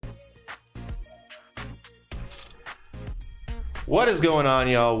What is going on,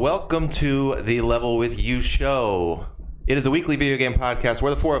 y'all? Welcome to the Level With You show. It is a weekly video game podcast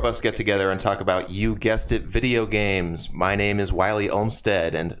where the four of us get together and talk about, you guessed it, video games. My name is Wiley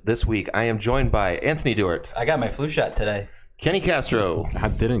Olmstead, and this week I am joined by Anthony Dewart. I got my flu shot today. Kenny Castro. I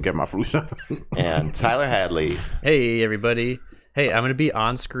didn't get my flu shot. And Tyler Hadley. Hey, everybody. Hey, I'm going to be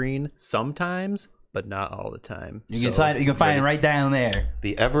on screen sometimes, but not all the time. You can find it right down there.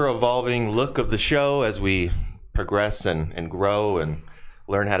 The ever-evolving look of the show as we progress and grow and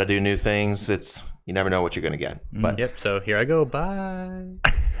learn how to do new things. You never know what you're going to get. But Yep, so here I go. Bye.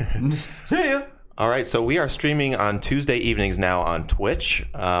 See ya. all right, so we are streaming on Tuesday evenings now on Twitch.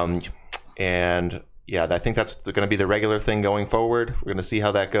 And yeah, I think that's going to be the regular thing going forward. We're going to see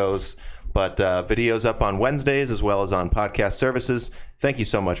how that goes. But videos up on Wednesdays as well as on podcast services. Thank you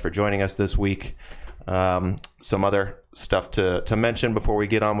so much for joining us this week. Some other stuff to mention before we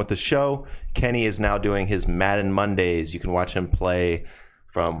get on with the show. Kenny is now doing his Madden Mondays. You can watch him play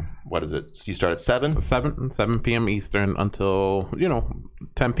from, what is it? You start at 7? 7 p.m. Eastern until,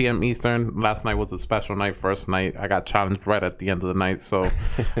 10 p.m. Eastern. Last night was a special night. First night, I got challenged right at the end of the night. So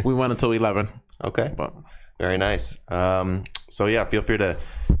we went until 11. Okay. But very nice. So yeah, feel free to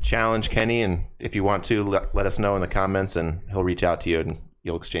challenge Kenny. And if you want to, let us know in the comments and he'll reach out to you and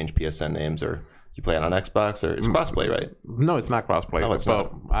you'll exchange PSN names. Or you play it on Xbox, or it's crossplay, right? No, it's not crossplay. Oh, it's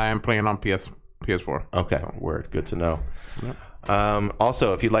but not. I am playing on PS4. Okay, So, word. Good to know. Yep.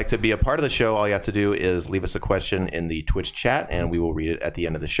 Also, if you'd like to be a part of the show, all you have to do is leave us a question in the Twitch chat, and we will read it at the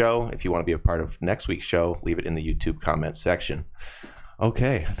end of the show. If you want to be a part of next week's show, leave it in the YouTube comment section.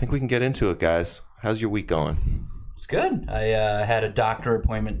 Okay, I think we can get into it, guys. How's your week going? It's good. I had a doctor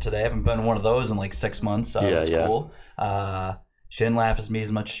appointment today. I haven't been to one of those in like 6 months. So it was cool. She didn't laugh at me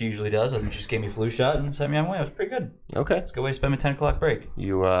as much as she usually does. And she just gave me a flu shot and sent me on my way. It was pretty good. Okay. It's a good way to spend my 10 o'clock break.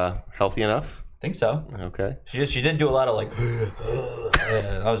 You healthy enough? Think so. Okay. She did do a lot of like.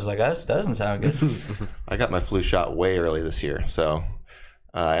 I was just like, that doesn't sound good. I got my flu shot way early this year, so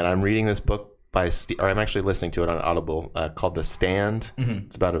and I'm reading this book by I'm actually listening to it on Audible called The Stand. Mm-hmm.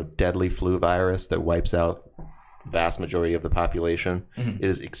 It's about a deadly flu virus that wipes out vast majority of the population. Mm-hmm. It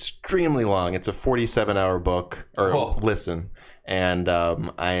is extremely long. It's a 47-hour book or listen, and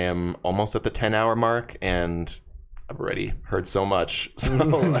I am almost at the 10-hour mark, and I've already heard so much. So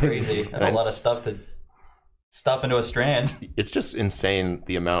That's crazy. That's a lot of stuff to stuff into a strand. It's just insane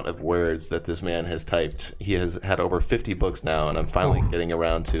the amount of words that this man has typed. He has had over 50 books now, and I'm finally getting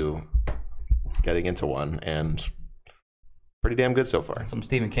around to getting into one, and pretty damn good so far. Some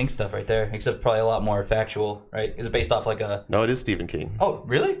Stephen King stuff right there, except probably a lot more factual, right? Is it based off like a... No, it is Stephen King. Oh,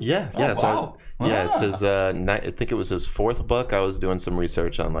 really? Yeah. It's wow. It's his, I think it was his 4th book. I was doing some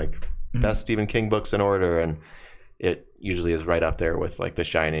research on like best Stephen King books in order, and it usually is right up there with like The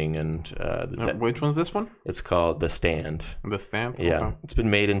Shining and... which one's this one? It's called The Stand. The Stand? Yeah. Okay. It's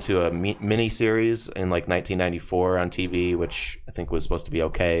been made into a mini series in like 1994 on TV, which I think was supposed to be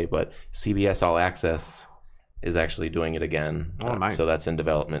okay, but CBS All Access is actually doing it again. Oh, nice. So that's in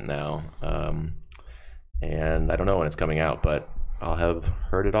development now. And I don't know when it's coming out, but I'll have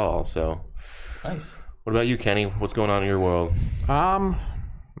heard it all. So Nice. what about you, Kenny? What's going on in your world?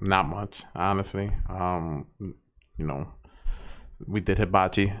 Not much, honestly. We did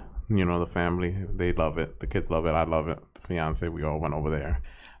hibachi. The family, they love it. The kids love it. I love it. The fiance, we all went over there.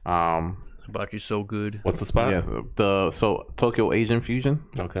 Hibachi so good. What's the spot? Yes, so Tokyo Asian Fusion.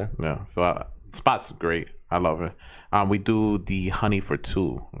 Okay. Yeah, so spot's great. I love it. We do the honey for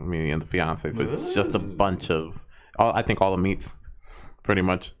two, me and the fiance. So it's just a bunch of, I think all the meats, pretty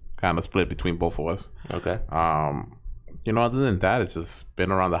much, kind of split between both of us. Okay. Other than that, it's just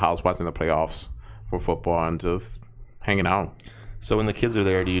been around the house watching the playoffs for football and just hanging out. So when the kids are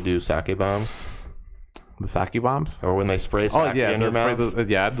there, do you do sake bombs? The sake bombs? Or when they spray sake in your mouth?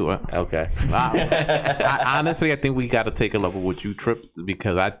 Yeah, I do it. Okay. Honestly, I think we got to take a level with you, Trip,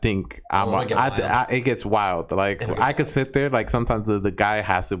 because I think it gets wild. Like, I could sit there, like, sometimes the guy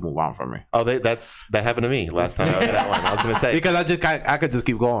has to move on from me. Oh, that happened to me last time I was at that one. I was going to say. Because I could just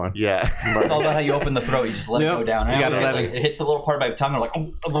keep going. Yeah. It's all about how you open the throat. You just let it go down. You gotta let it hits the little part of my tongue. I'm like,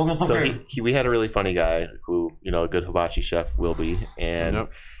 oh. So we had a really funny guy who, a good hibachi chef will be, and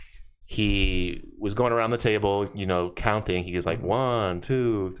he was going around the table, counting. He was like 1,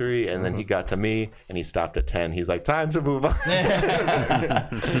 2, 3, and then he got to me and he stopped at 10. He's like, time to move on.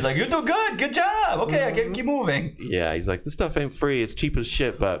 He's like, you do good job. Okay, I can keep moving. Yeah, he's like, this stuff ain't free. It's cheap as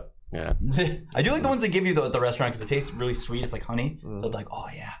shit, but yeah. I do like the ones they give you at the restaurant because it tastes really sweet. It's like honey, so it's like, oh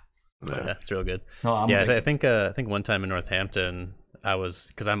yeah. Yeah, it's real good. No, I think one time in Northampton,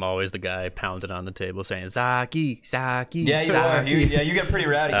 because I'm always the guy pounding on the table saying sake. Yeah, you are. You get pretty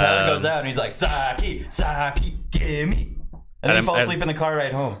rowdy. Tyler goes out and he's like, sake, gimme. And then you fall asleep in the car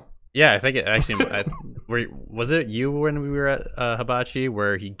ride home. Yeah, I think it actually. Was it you when we were at Hibachi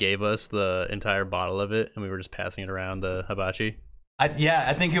where he gave us the entire bottle of it and we were just passing it around the hibachi?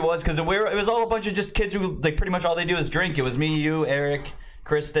 I think it was because it was all a bunch of just kids who like pretty much all they do is drink. It was me, you, Eric,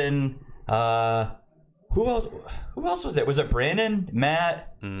 Kristen. Who else? Who else was there? Was it Brandon,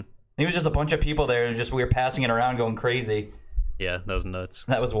 Matt? It was just a bunch of people there, and just we were passing it around, going crazy. Yeah, that was nuts.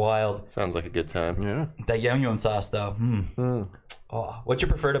 That was wild. Sounds like a good time. Yeah. That yum yum sauce, though. Oh, what's your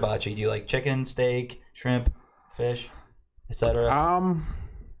preferred hibachi? Do you like chicken, steak, shrimp, fish, etc.? I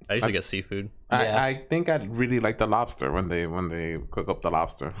usually get seafood. I think I'd really like the lobster when they cook up the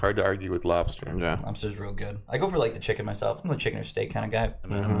lobster. Hard to argue with lobster. Yeah. Lobster's real good. I go for like the chicken myself. I'm the chicken or steak kind of guy.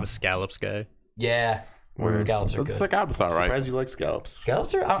 I'm a scallops guy. Yeah. Scallops are good. Scallops are right. Surprised you like scallops.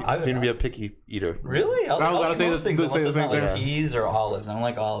 Scallops are. You seem to be a picky eater. Really? I was like gonna say most the things. Unless it's same not like thing. peas or olives. I don't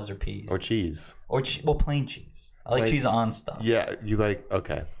like olives or peas. Or cheese. Well, plain cheese. I like cheese on stuff. Yeah, you like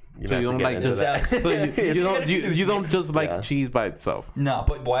okay. So you don't like just so you don't just like cheese by itself. No,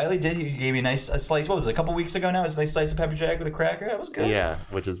 but Wiley did. He gave me a slice. What was it? A couple weeks ago now. It was a nice slice of pepper jack with a cracker. That was good. Yeah,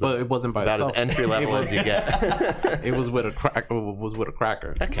 which is But it wasn't by about itself. as entry level as you get. It was with a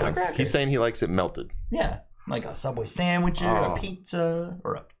cracker. That counts. He's saying he likes it melted. Yeah, like a Subway sandwich or a pizza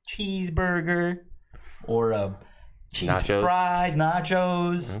or a cheeseburger or a cheese fries,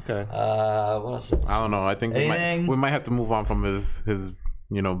 nachos. Okay. What else? I don't know. I think we might have to move on from his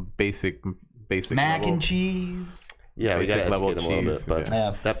basic mac level. and cheese. Yeah, we got to level educate him a little cheese, bit,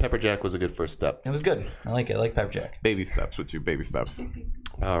 but that pepper jack was a good first step. It was good. I like it. I like pepper jack. Baby steps with you. Baby steps.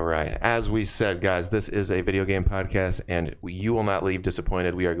 All right. As we said, guys, this is a video game podcast, and you will not leave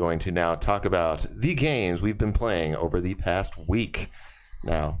disappointed. We are going to now talk about the games we've been playing over the past week.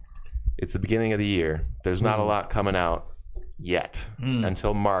 Now, it's the beginning of the year. There's not a lot coming out yet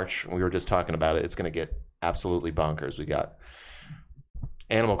until March. We were just talking about it. It's going to get absolutely bonkers. We got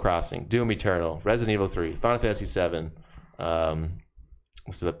Animal Crossing, Doom Eternal, Resident Evil 3, Final Fantasy 7.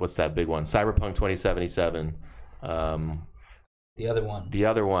 What's that big one? Cyberpunk 2077. The other one.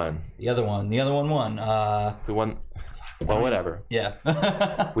 Well, whatever.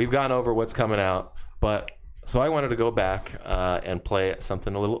 Yeah. We've gone over what's coming out, but so I wanted to go back and play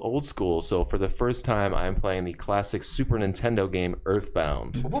something a little old school. So for the first time, I'm playing the classic Super Nintendo game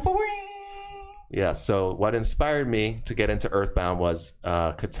Earthbound. Yeah, so what inspired me to get into Earthbound was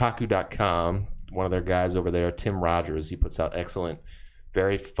Kotaku.com. One of their guys over there, Tim Rogers, he puts out excellent,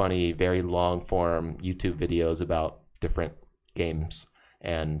 very funny, very long-form YouTube videos about different games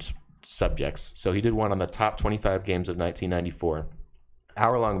and subjects. So he did one on the top 25 games of 1994.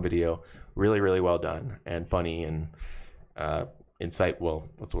 Hour-long video, really, really well done and funny and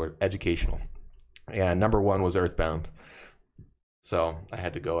educational. And number one was Earthbound. So I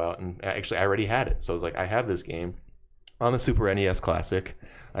had to go out and actually I already had it. So I was like, I have this game on the Super NES Classic.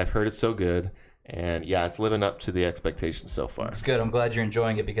 I've heard it's so good. And yeah, it's living up to the expectations so far. It's good. I'm glad you're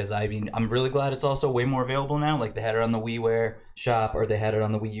enjoying it because I'm really glad it's also way more available now. Like they had it on the WiiWare shop or they had it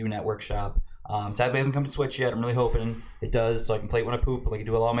on the Wii U Network shop. Sadly, it hasn't come to Switch yet. I'm really hoping it does so I can play it when I poop like I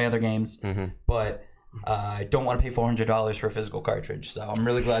do with all my other games. But I don't want to pay $400 for a physical cartridge. So I'm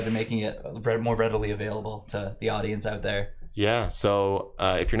really glad they're making it more readily available to the audience out there. Yeah, so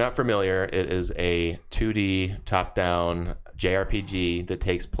if you're not familiar, it is a 2D top-down JRPG that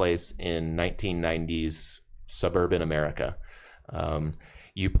takes place in 1990s suburban America.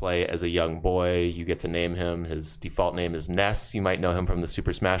 You play as a young boy. You get to name him. His default name is Ness. You might know him from the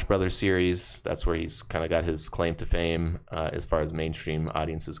Super Smash Brothers series. That's where he's kind of got his claim to fame as far as mainstream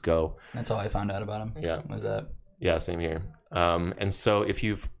audiences go. That's how I found out about him. Yeah. Was that? Yeah, same here. And so if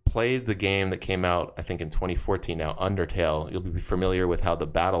you've played the game that came out, I think in 2014 now, Undertale, you'll be familiar with how the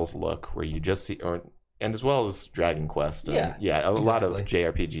battles look, where you just see, and as well as Dragon Quest. A lot of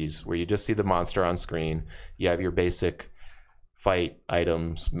JRPGs where you just see the monster on screen. You have your basic fight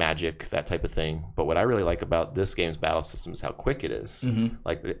items, magic, that type of thing. But what I really like about this game's battle system is how quick it is.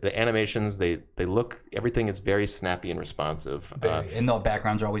 Like the animations, they look, everything is very snappy and responsive. And the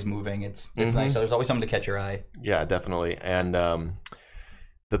backgrounds are always moving. It's nice. So there's always something to catch your eye. Yeah, definitely. And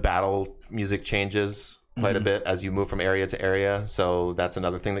the battle music changes quite a bit as you move from area to area. So that's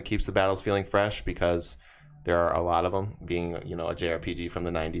another thing that keeps the battles feeling fresh because there are a lot of them, being, a JRPG from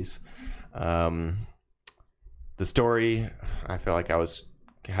the 90s. The story, I feel like I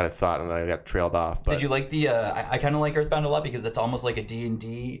had a thought and I got trailed off. But did you like the? I kind of like Earthbound a lot because it's almost like a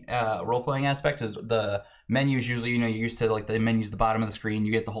D&D role playing aspect. Is the menus usually you're used to like the menus at the bottom of the screen.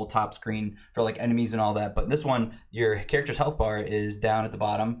 You get the whole top screen for like enemies and all that. But this one, your character's health bar is down at the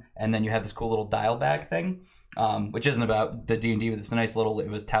bottom, and then you have this cool little dial back thing. which isn't about the D&D, but it's a nice little. It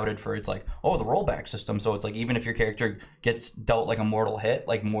was touted for it's like, oh, the rollback system. So it's like even if your character gets dealt like a mortal hit,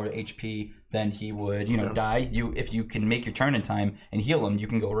 like more HP than he would, die. If you can make your turn in time and heal him, you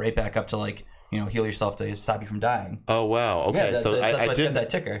can go right back up to like heal yourself to stop you from dying. Oh wow. Okay, Yeah, that's why I did that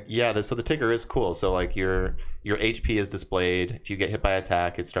ticker. Yeah, so the ticker is cool. So like your HP is displayed. If you get hit by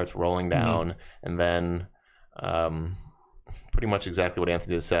attack, it starts rolling down, and then pretty much exactly what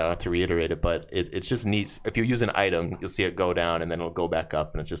Anthony just said. I don't have to reiterate it, but it's just neat. If you use an item, you'll see it go down, and then it'll go back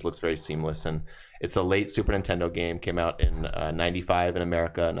up, and it just looks very seamless. And it's a late Super Nintendo game. Came out in '95 in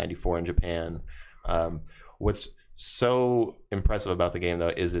America, '94 in Japan. What's so impressive about the game though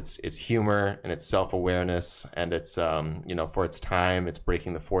is its humor and its self-awareness, and it's for its time, it's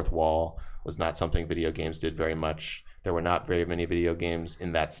breaking the fourth wall. Was not something video games did very much. There were not very many video games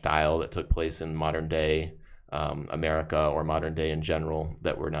in that style that took place in modern day America or modern day in general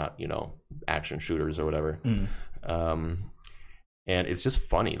that were not action shooters or whatever. And it's just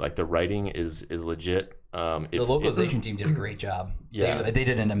funny. Like the writing is legit. The localization team did a great job. Yeah, they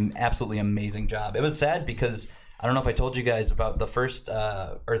did an absolutely amazing job. It was sad because I don't know if I told you guys about the first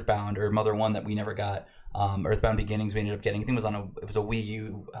Earthbound or Mother 1 that we never got. Earthbound Beginnings we ended up getting. I think it was a Wii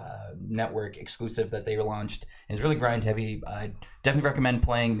U network exclusive that they launched. And it's really grind heavy. I definitely recommend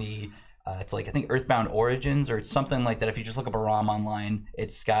playing the it's like I think Earthbound Origins or it's something like that. If you just look up a ROM online,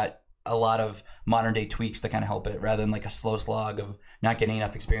 it's got a lot of modern day tweaks to kind of help it rather than like a slow slog of not getting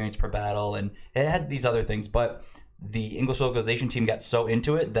enough experience per battle. And it had these other things, but the English localization team got so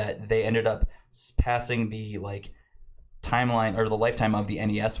into it that they ended up passing the like timeline or the lifetime of the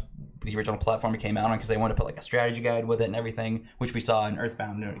NES, the original platform it came out on, because they wanted to put like a strategy guide with it and everything, which we saw in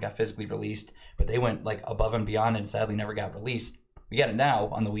Earthbound and it got physically released. But they went like above and beyond and sadly never got released. We got it now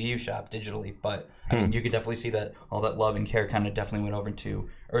on the Wii U shop digitally, but I mean, you could definitely see that all that love and care kind of definitely went over to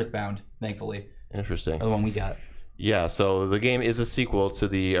Earthbound, thankfully. Interesting. The one we got. Yeah, so the game is a sequel to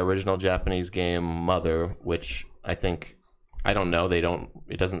the original Japanese game Mother, which I don't know,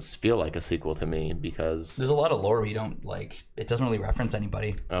 it doesn't feel like a sequel to me because there's a lot of lore we don't like. It doesn't really reference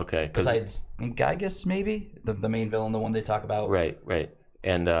anybody. Okay. Besides Gygus, maybe? The main villain, the one they talk about. Right.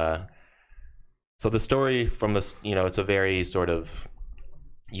 And so the story from this, it's a very sort of,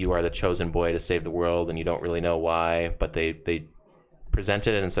 you are the chosen boy to save the world and you don't really know why, but they present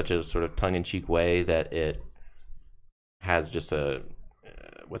it in such a sort of tongue-in-cheek way that it has just a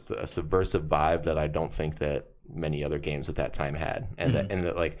subversive vibe that I don't think that many other games at that time had. And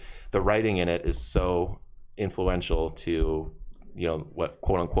that like the writing in it is so influential to, what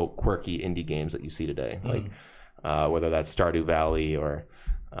quote unquote quirky indie games that you see today. Like whether that's Stardew Valley or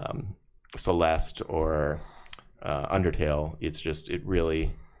Celeste or Undertale, it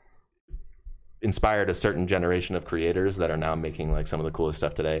really inspired a certain generation of creators that are now making like some of the coolest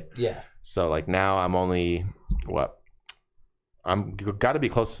stuff today. Yeah. So like now I'm only I'm got to be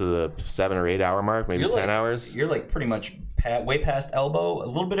close to the 7 or 8 hour mark, maybe 10 hours. You're like pretty much way past elbow, a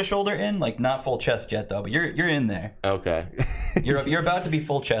little bit of shoulder in, like not full chest yet though, but you're in there. Okay. you're about to be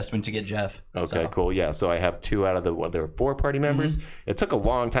full chest when to get Jeff. Okay, cool. Yeah, so I have 2 out of there were 4 party members. It took a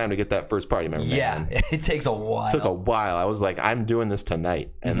long time to get that first party member. Yeah, it takes a while. It took a while. I was like, I'm doing this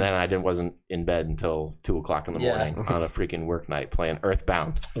tonight, and then I wasn't in bed until 2:00 in the morning on a freaking work night playing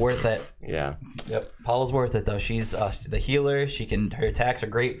Earthbound. Worth it. Yeah. Yep. Paula's worth it though. She's the healer. Her attacks are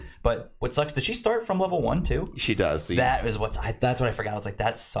great. But what sucks? Did she start from level 1 too? She does. So that's what I forgot. I was like,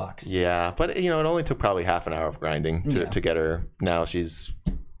 that sucks. Yeah, but it only took probably half an hour of grinding to get her. Now she's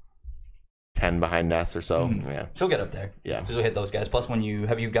 10 behind Ness or so. Yeah, she'll get up there. Yeah, she'll hit those guys. Plus,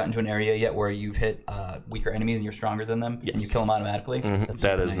 have you gotten to an area yet where you've hit weaker enemies and you're stronger than them, and you kill them automatically?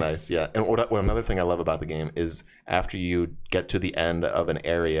 That is nice. Yeah, and what another thing I love about the game is after you get to the end of an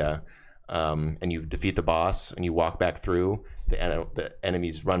area, and you defeat the boss and you walk back through, the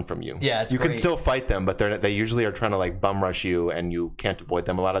enemies run from you. Yeah, you can still fight them, but they usually are trying to like bum rush you, and you can't avoid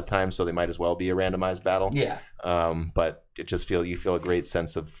them a lot of the time, so they might as well be a randomized battle. Yeah. But you feel a great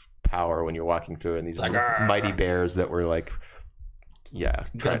sense of power when you're walking through, and these like, mighty bears that were like,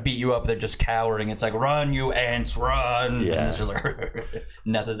 trying to beat you up. They're just cowering. It's like, run, you ants, run. Yeah. And it's just like,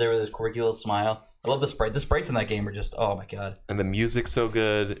 Neth is there with his quirky little smile. I love the sprite. The sprites in that game are just, oh my god. And the music's so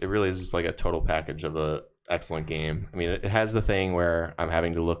good. It really is just like a total package of a excellent game. I mean, it has the thing where I'm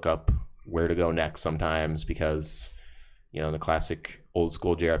having to look up where to go next sometimes because, in the classic old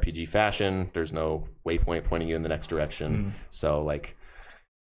school JRPG fashion, there's no waypoint pointing you in the next direction. So like,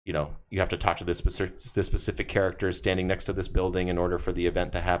 you have to talk to this specific character standing next to this building in order for the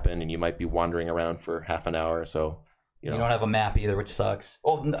event to happen, and you might be wandering around for half an hour. So you don't have a map either, which sucks.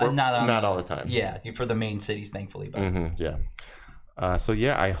 Well, not all the time. Yeah, for the main cities, thankfully. But. Yeah. So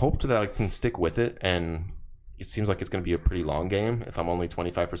yeah, I hope that I can stick with it and it seems like it's going to be a pretty long game if I'm only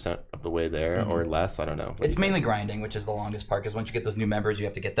 25% of the way there or less. I don't know. It's mainly grinding, which is the longest part, because once you get those new members, you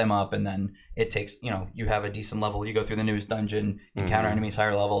have to get them up, and then it takes, you have a decent level. You go through the newest dungeon, encounter enemies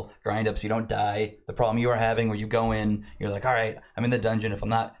higher level, grind up so you don't die. The problem you are having where you go in, you're like, all right, I'm in the dungeon. If I'm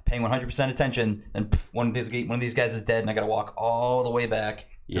not paying 100% attention, then one of these guys is dead, and I got to walk all the way back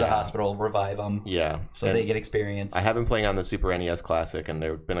to the hospital, revive them. Yeah. So they get experience. I have been playing on the Super NES Classic, and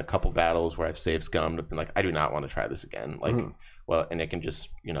there have been a couple battles where I've save scummed. I've been like, I do not want to try this again. Like, well, and it can just,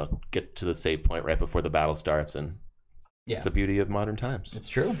 get to the save point right before the battle starts, and it's the beauty of modern times. It's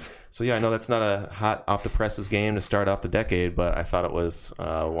true. So yeah, I know that's not a hot off the presses game to start off the decade, but I thought it was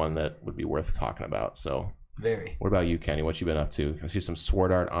one that would be worth talking about. So. Very. What about you, Kenny? What you been up to? I see some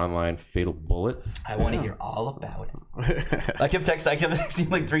Sword Art Online Fatal Bullet. I want to hear all about it. I kept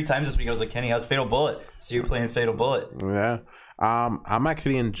texting like 3 times this week. I was like, Kenny, how's Fatal Bullet? So you're playing Fatal Bullet. Yeah. I'm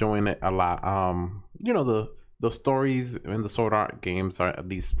actually enjoying it a lot. The stories in the Sword Art games are, at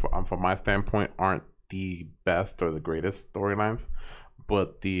least from my standpoint, aren't the best or the greatest storylines,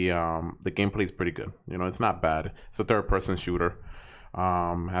 but the gameplay is pretty good. It's not bad. It's a third-person shooter.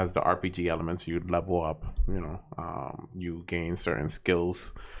 Has the RPG elements. You level up, you gain certain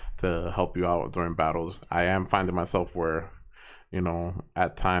skills to help you out during battles. I am finding myself where,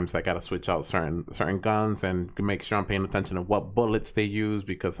 at times I gotta switch out certain guns and make sure I'm paying attention to what bullets they use,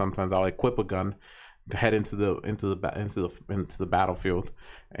 because sometimes I'll equip a gun, head into the battlefield,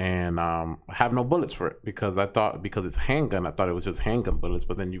 and have no bullets for it, because it's handgun, I thought it was just handgun bullets,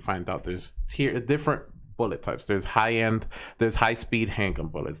 but then you find out there's different bullet types. There's high speed handgun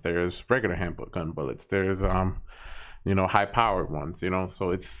bullets, there's regular handgun bullets, there's high powered ones, so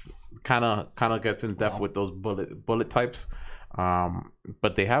it's kind of gets in depth with those bullet types,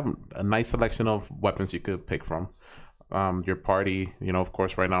 but they have a nice selection of weapons you could pick from. Your party, of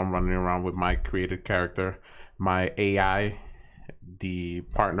course, right now I'm running around with my created character, my AI, the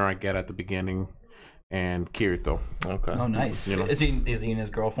partner I get at the beginning, and Kirito. Okay. Oh, nice. Is he in his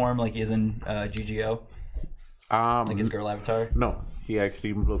girl form like he is in GGO? Like his girl avatar? No, he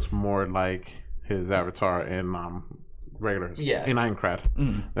actually looks more like his avatar in regular in Aincrad.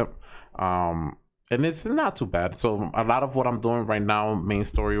 Yep. And it's not too bad. So a lot of what I'm doing right now, main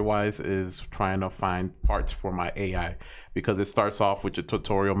story wise, is trying to find parts for my AI, because it starts off with a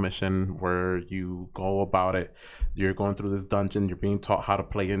tutorial mission where you go about it. You're going through this dungeon. You're being taught how to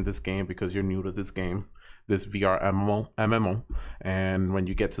play in this game because you're new to this game, this VR MMO, and when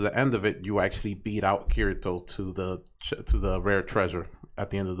you get to the end of it, you actually beat out Kirito to the rare treasure at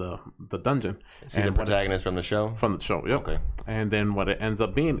the end of the dungeon. Is he the protagonist from the show? From the show, yep. Okay. And then what it ends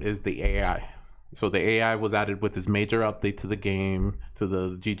up being is the AI. So the AI was added with this major update to the game, to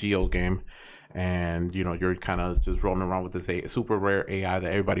the GGO game, and you're kind of just rolling around with this super rare AI that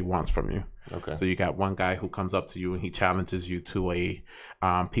everybody wants from you. Okay. So you got one guy who comes up to you and he challenges you to a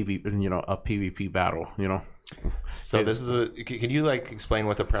PvP battle. So this is can you explain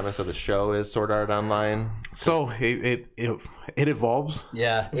what the premise of the show is, Sword Art Online? So it evolves.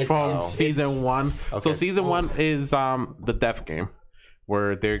 Yeah. From season 1. Okay. So season 1 is the death game,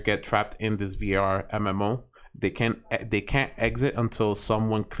 where they get trapped in this VR MMO. They can't exit until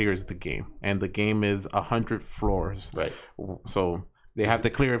someone clears the game, and the game is 100 floors. Right. So they have to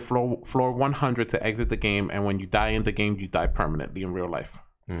clear floor 100 to exit the game, and when you die in the game, you die permanently in real life.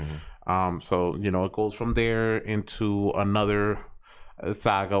 Mm-hmm. So it goes from there into another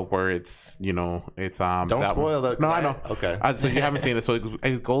saga where it's don't spoil that. No, I know. Okay. So you haven't seen it. So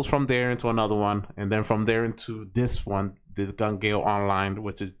it goes from there into another one, and then from there into this one, this Gun Gale Online,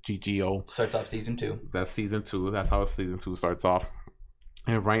 which is GGO. Starts off season 2. That's season 2. That's how season 2 starts off.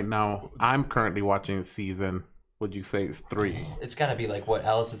 And right now, I'm currently watching season. Would you say it's 3? It's got to be like what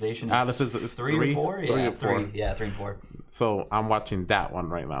Alicization is. Alice is 3 or 4. 3 or 4. 3. Yeah, 3 and 4. So I'm watching that one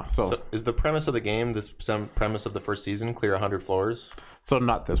right now. So is the premise of the game some premise of the first season? Clear 100 floors. So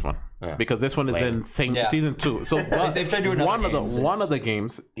not this one, because this one is in season 2. So they've tried to do one of the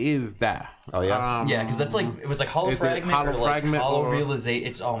games is that. Oh yeah. Yeah, because that's it was like Hollow Fragment, Hollow Realization.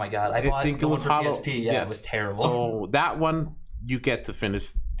 It's oh my god. I think it was Hollow PSP. Yeah, yes. It was terrible. So that one you get to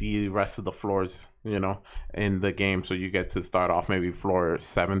finish the rest of the floors, in the game. So you get to start off maybe floor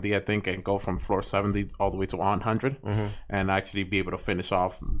 70, I think, and go from floor 70 all the way to 100, and actually be able to finish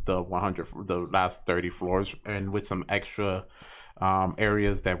off the last 30 floors, and with some extra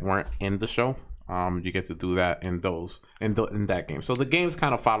areas that weren't in the show. You get to do that in that game. So the games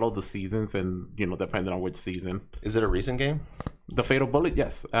kind of follow the seasons, and depending on which season. Is it a recent game? The Fatal Bullet,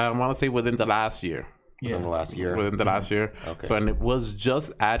 yes. I want to say within the last year. Within the last year. Okay. So, and it was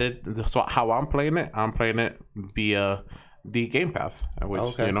just added. So how I'm playing it via the Game Pass, which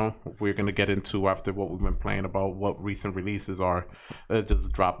Okay. you know we're gonna get into after what we've been playing about what recent releases are. It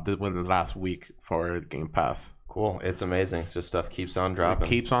just dropped within the last week for Game Pass. Cool. It's amazing. Just stuff keeps on dropping. It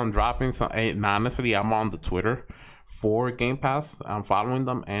keeps on dropping. So, and honestly, I'm on the Twitter for Game Pass. I'm following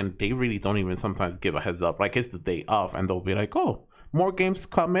them, and they really don't even sometimes give a heads up. Like it's the day of, and they'll be like, "Oh, more games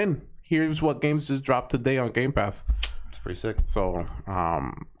come in. Here's what games just dropped today on Game Pass." It's pretty sick. So,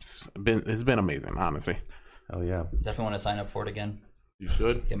 it's been amazing, honestly. Oh yeah. Definitely want to sign up for it again. You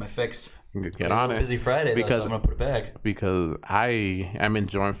should Get my fix. get on it. Busy Friday, though, because so I'm gonna put it back. because I am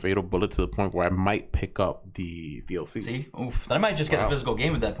enjoying Fatal Bullet to the point where I might pick up the DLC. See, oof. Then I might just get Wow. the physical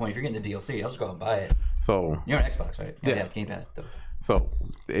game at that point. If you're getting the DLC, I'll just go out and buy it. So You're on Xbox, right? Yeah. have Game Pass. So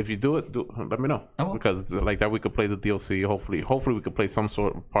if you do it, let me know. I will. Because like that, we could play the DLC. Hopefully, we could play some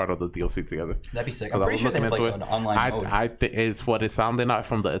sort of part of the DLC together. That'd be sick. 'Cause I'm I pretty was sure they have looking like into an online mode. I think it's what it sounded like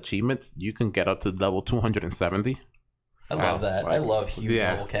from the achievements. You can get up to level 270. I love that. I love huge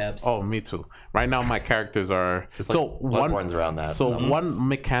Yeah. level caps. Oh, me too. Right now, my characters are just like Bloodborne's around that. So one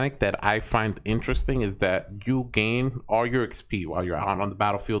mechanic that I find interesting is that you gain all your XP while you're out on the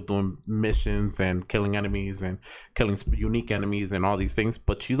battlefield doing missions and killing enemies and killing unique enemies and all these things,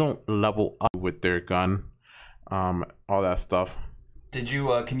 but you don't level up with their gun, all that stuff. Did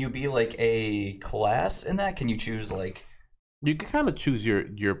you? Can you be like a class in that? Can you choose like? You can kind of choose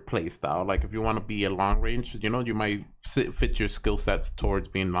your play style. Like if you want to be a long range, you know, you might fit your skill sets towards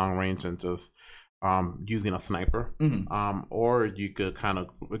being long range and just using a sniper. Or you could kind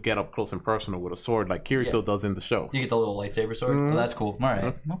of get up close and personal with a sword like Kirito does in the show. You get the little lightsaber sword. Oh, that's cool. All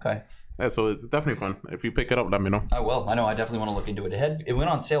right. Okay. Yeah, so it's definitely fun. If you pick it up, let me know. I will. I know. I definitely want to look into it. It went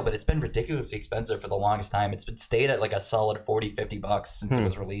on sale, but it's been ridiculously expensive for the longest time. It's been stayed at like a solid $40-$50 since it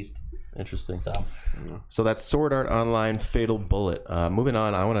was released. Interesting. So that's Sword Art Online Fatal Bullet. Moving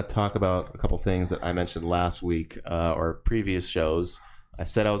on, I want to talk about a couple things that I mentioned last week or previous shows. I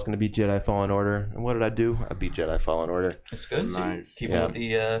said I was going to beat Jedi Fallen Order, and what did I do? I beat Jedi Fallen Order. it's good. Nice. So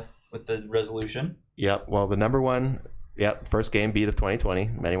with the resolution. Yep. Well, the number one, first game beat of 2020.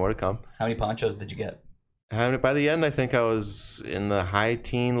 Many more to come. How many ponchos did you get? And by the end, I think I was in the high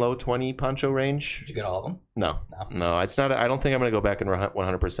teen, low 20 poncho range. Did you get all of them? No, it's not. I don't think I'm going to go back and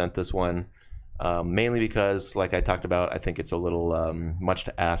 100% this one. Mainly because, like I talked about, I think it's a little much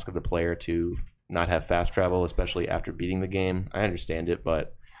to ask of the player to not have fast travel, especially after beating the game. I understand it,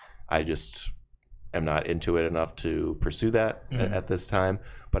 but I just am not into it enough to pursue that at this time.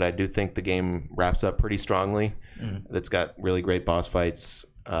 But I do think the game wraps up pretty strongly. It's got really great boss fights,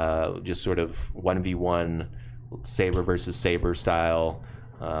 just sort of 1v1 saber versus saber style.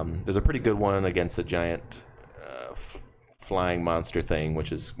 There's a pretty good one against a giant flying monster thing,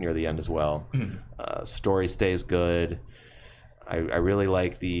 which is near the end as well. Story stays good. I really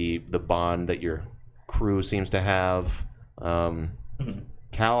like the bond that your crew seems to have.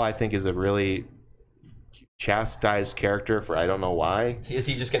 Cal, I think, is a really chastised character for I don't know why. Is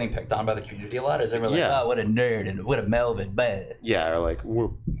he just getting picked on by the community a lot? Is everyone like, Yeah. oh, what a nerd and what a Melvin, but Yeah, or like we're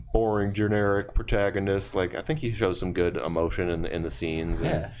boring generic protagonists. Like I think he shows some good emotion in the scenes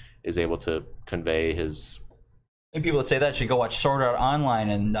and is able to convey his. maybe people that say that should go watch Sword Art Online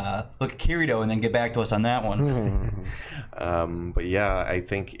and look at Kirito and then get back to us on that one. But yeah, I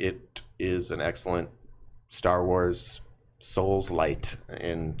think it is an excellent Star Wars Souls light,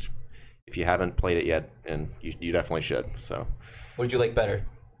 and if you haven't played it yet, and you definitely should. So, What did you like better?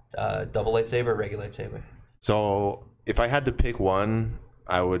 Double lightsaber or regular lightsaber? so if I had to pick one,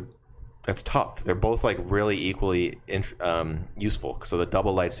 I would. That's tough. They're both like really equally useful. So the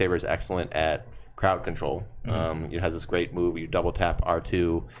double lightsaber is excellent at crowd control. It has this great move. You double tap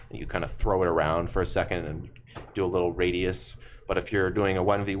R2 and you kind of throw it around for a second and do a little radius. But if you're doing a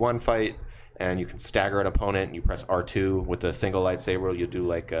 1v1 fight and you can stagger an opponent and you press R2 with a single lightsaber, you do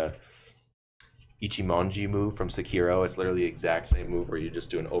like a Ichimonji move from Sekiro. It's literally the exact same move where you just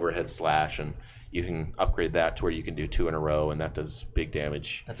do an overhead slash, and you can upgrade that to where you can do 2 in a row, and that does big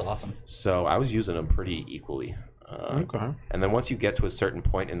damage. That's awesome. So I was using them pretty equally. Okay. And then once you get to a certain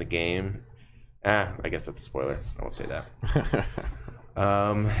point in the game, I guess that's a spoiler. I won't say that.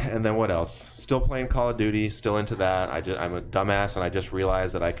 And then what else? Still playing Call of Duty. Still into that. I'm a dumbass, and I just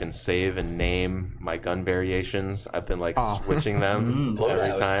realized that I can save and name my gun variations. I've been like switching them every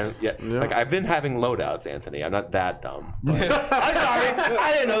Loadouts. time. Yeah, like I've been having loadouts, Anthony. I'm not that dumb. I'm sorry.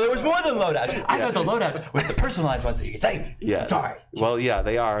 I didn't know there was more than loadouts. I thought the loadouts were the personalized ones that you could save. Yeah. Sorry. Well, yeah,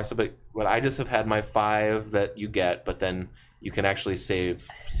 they are. So, but I just have had my 5 that you get, but then you can actually save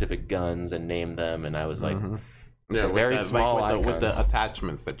specific guns and name them. And I was like, It's a very small like with icon. the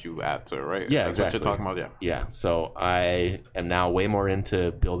attachments that you add to it, right? Yeah, That's exactly. what you're talking about. Yeah. Yeah, so I am now way more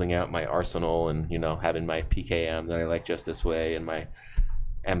into building out my arsenal and, you know, having my PKM that I like just this way and my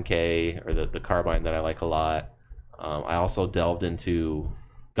MK or the carbine that I like a lot. I also delved into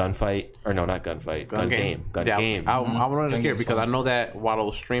gunfight, or no, not gunfight, gun game. I wanted Gun to hear game's because fun. I know that while I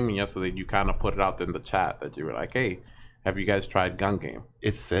was streaming yesterday, you kind of put it out in the chat that you were like, "Hey, have you guys tried gun game?"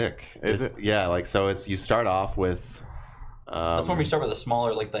 It's sick. Is It's- it? Yeah, like so it's you start off with That's when we start with a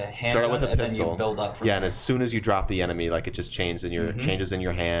smaller, like the handgun, start out with a and then pistol. you build up. From Yeah, and as soon as you drop the enemy, like it just changes in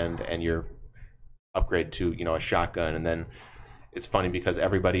your hand, and your upgrade to, you know, a shotgun. And then it's funny because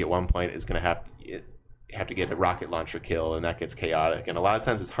everybody at one point is going to have to get a rocket launcher kill, and that gets chaotic. And a lot of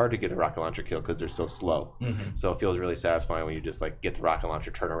times it's hard to get a rocket launcher kill because they're so slow. So it feels really satisfying when you just like get the rocket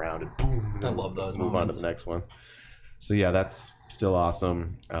launcher, turn around, and boom, I love those move moments. on to the next one. So yeah, that's still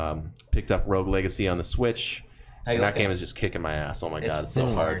awesome. Picked up Rogue Legacy on the Switch. How you And that like game it? is just kicking my ass. Oh my god, it's It's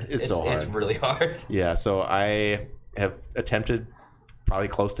so hard. It's so hard. It's really hard. Yeah, so I have attempted probably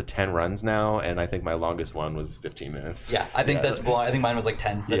close to 10 runs now, and I think my longest one was 15 minutes. Yeah, I think I think mine was like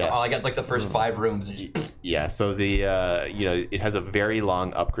 10. That's Yeah. all. I got like the first 5 rooms. And just, Yeah, so you know, it has a very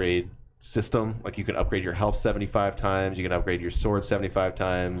long upgrade system. Like you can upgrade your health 75 times, you can upgrade your sword 75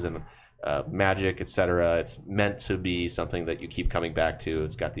 times, and magic, etc. It's meant to be something that you keep coming back to.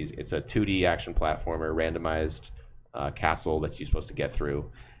 It's a 2D action platformer, randomized castle that you're supposed to get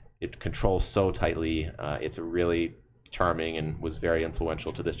through. It controls so tightly. It's a really charming and was very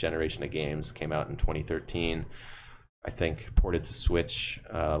influential to this generation of games. Came out in 2013, I think, ported to Switch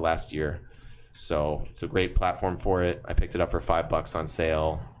last year. So it's a great platform for it. I picked it up for $5 on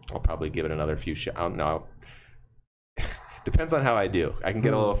sale. I'll probably give it another few. I don't know. Depends on how I do. I can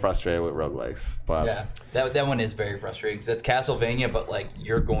get a little frustrated with roguelikes, but yeah, that one is very frustrating because it's Castlevania, but like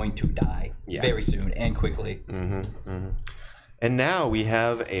you're going to die very soon and quickly. And now we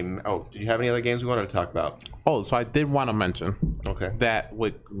have did you have any other games we wanted to talk about? Oh, so I did want to mention Okay. that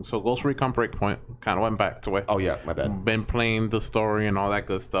Ghost Recon Breakpoint kind of went back to it. Oh yeah, my bad. Been playing the story and all that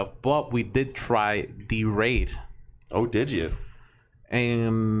good stuff, but we did try the raid. Oh, did you?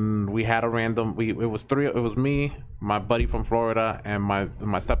 And we had a random. It was me, my buddy from Florida, and my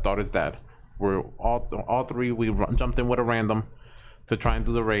stepdaughter's dad. We're all three. We jumped in with a random to try and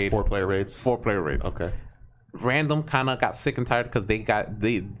do the raid. 4-player raids. 4-player raids. Okay. Random kind of got sick and tired because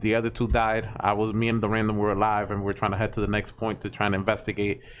the other two died. Me and the random were alive, and we were trying to head to the next point to try and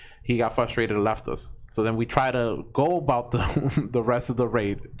investigate. He got frustrated and left us. So then we try to go about the rest of the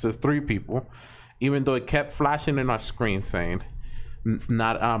raid, just 3 people, even though it kept flashing in our screen saying it's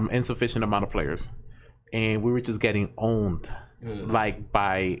not insufficient amount of players, and we were just getting owned like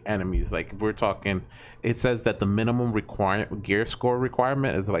by enemies. Like we're talking, it says that the minimum gear score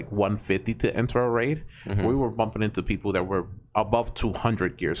requirement is like 150 to enter a raid. We were bumping into people that were above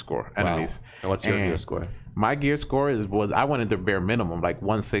 200 gear score enemies. And what's your gear score? My gear score was I went into bare minimum, like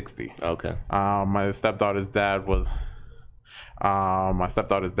 160. Okay. My stepdaughter's dad was.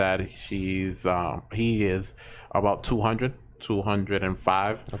 He is about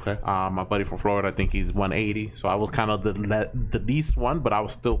 205. Okay. My buddy from Florida, I think he's 180. So I was kind of the least one, but I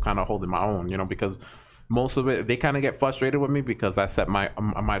was still kind of holding my own, because most of it, they kind of get frustrated with me because I set my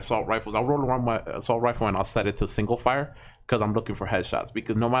assault rifles. I'll roll around my assault rifle and I'll set it to single fire because I'm looking for headshots.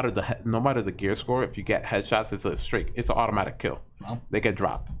 Because no matter the gear score, if you get headshots, it's an automatic kill. Wow. They get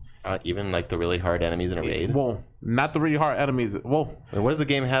dropped. Even like the really hard enemies in a raid. Well, not the really hard enemies. Well, What does the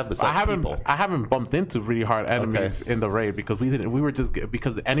game have besides people? I haven't bumped into really hard enemies in the raid because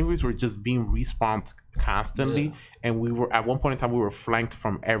because the enemies were just being respawned constantly, and we were at one point in time we were flanked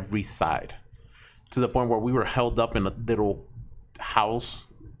from every side to the point where we were held up in a little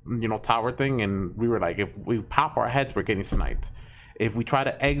house, tower thing, and we were like, if we pop our heads, we're getting sniped. If we try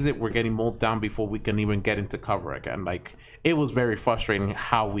to exit, we're getting mowed down before we can even get into cover again. Like, it was very frustrating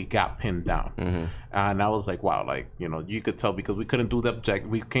how we got pinned down. And I was like, wow, you could tell because we couldn't do the objective.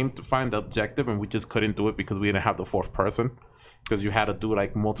 We came to find the objective and we just couldn't do it because we didn't have the 4th person. Because you had to do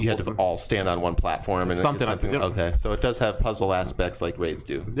like multiple. You had to all stand on one platform and Something like that. Yep. Okay, so it does have puzzle aspects like raids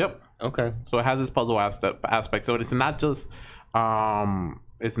do. Yep. Okay. So it has this puzzle aspect. So it's not just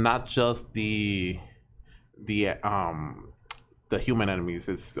the human enemies.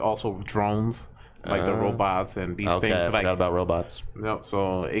 It's also drones, like the robots and these things. I forgot about robots. No,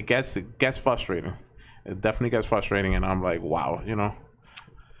 so it gets frustrating. It definitely gets frustrating, and I'm like, wow,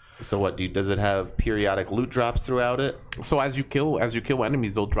 So what does it have periodic loot drops throughout it? So as you kill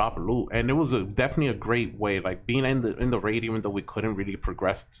enemies, they'll drop loot, and it was definitely a great way. Like being in the raid, even though we couldn't really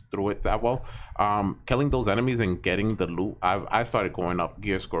progress through it that well, killing those enemies and getting the loot, I started going up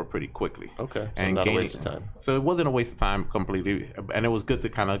gear score pretty quickly. Okay, so and not a waste of time. So it wasn't a waste of time completely, and it was good to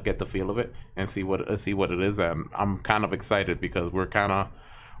kind of get the feel of it and see what it is. And I'm kind of excited because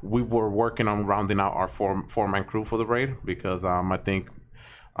we were working on rounding out our four-man crew for the raid because I think.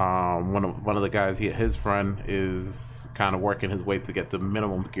 One of the guys, his friend is kind of working his way to get the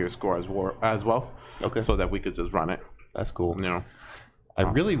minimum gear score as well. Okay. So that we could just run it. That's cool. You know, I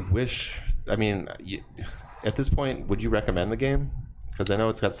really wish. I mean, at this point, would you recommend the game? Because I know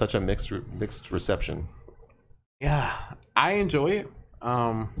it's got such a mixed reception. Yeah, I enjoy it.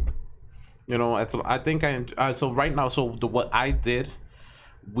 You know, I think so right now. So what I did,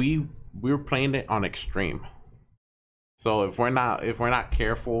 we were playing it on extreme. So if we're not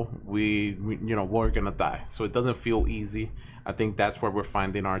careful, we're gonna die. So it doesn't feel easy. I think that's where we're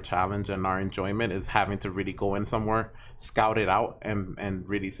finding our challenge and our enjoyment is having to really go in somewhere, scout it out, and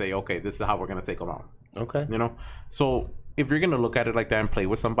really say, okay, this is how we're gonna take them out. Okay. You know, so if you're gonna look at it like that and play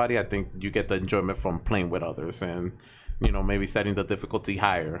with somebody, I think you get the enjoyment from playing with others and maybe setting the difficulty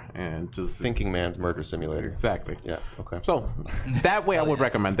higher and just Thinking Man's Murder Simulator. Exactly. Yeah. Okay. So that way I would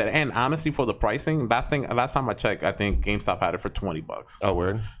recommend that. And honestly, for the pricing, last time I checked, I think GameStop had it for $20. Oh,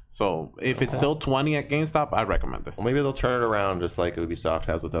 word. So if it's still 20 at GameStop, I recommend it. Well, maybe they'll turn it around just like Ubisoft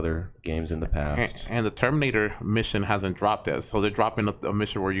has with other games in the past. And the Terminator mission hasn't dropped yet, so they're dropping a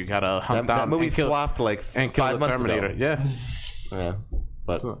mission where you gotta hunt down. That movie and kill, flopped like and kill 5 the months Terminator. ago. Yeah. Yeah.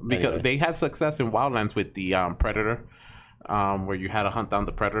 But because anyway. they had success in Wildlands with the Predator, where you had to hunt down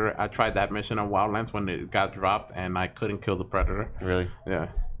the Predator. I tried that mission on Wildlands when it got dropped, and I couldn't kill the Predator. Really? Yeah.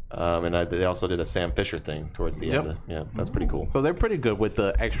 And they also did a Sam Fisher thing towards the end. Yeah, that's pretty cool. So they're pretty good with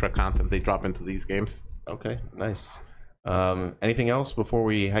the extra content they drop into these games. Okay, nice. Anything else before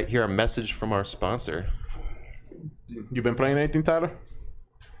we hear a message from our sponsor? You been playing anything, Tyler?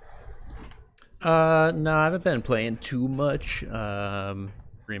 No, I haven't been playing too much.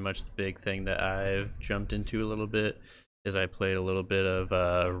 Pretty much the big thing that I've jumped into a little bit is I played a little bit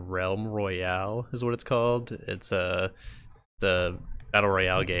of Realm Royale is what it's called. It's a battle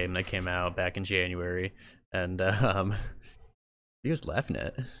royale game that came out back in January, and what are you guys laughing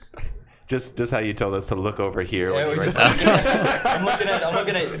at? Just how you told us to look over here. Yeah, when you were I'm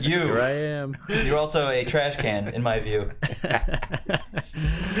looking at you. Here I am. You're also a trash can, in my view.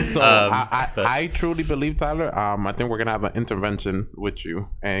 So I truly believe, Tyler. I think we're gonna have an intervention with you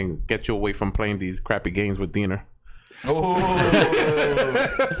and get you away from playing these crappy games with Diener. Oh,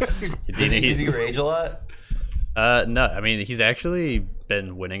 does he rage a lot? No, I mean he's actually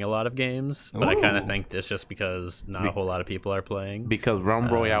been winning a lot of games, but I kind of think it's just because not a whole lot of people are playing. Because Realm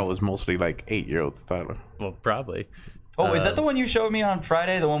Royale is mostly like 8-year-olds, Tyler. Well, probably. Oh, is that the one you showed me on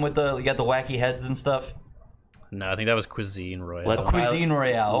Friday? The one with you got the wacky heads and stuff? No, I think that was Cuisine Royale. Let's- Cuisine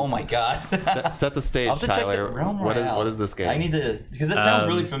Royale. Oh my god. set the stage, I'll have to check the Tyler. Realm What Royale. is this game? I need to, because it sounds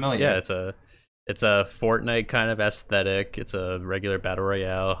really familiar. Yeah, it's a Fortnite kind of aesthetic. It's a regular battle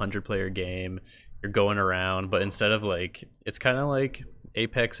royale, 100-player game. You're going around, but instead of it's kind of like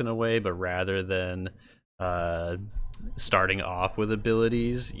Apex in a way, but rather than starting off with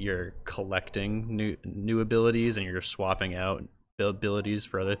abilities, you're collecting new abilities and you're swapping out abilities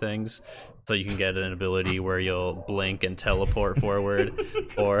for other things. So you can get an ability where you'll blink and teleport forward,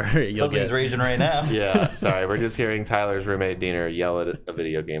 or you'll He's raging right now. Yeah, sorry, we're just hearing Tyler's roommate Diener yell at a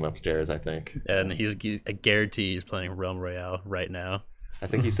video game upstairs, I think. And I guarantee he's playing Realm Royale right now. I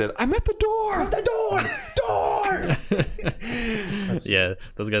think he said, I'm at the door! Yeah,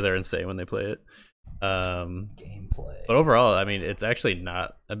 those guys are insane when they play it. Gameplay. But overall, I mean, it's actually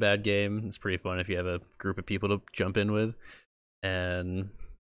not a bad game. It's pretty fun if you have a group of people to jump in with. And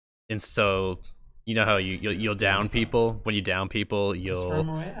so, you know how you'll down people? When you down people, they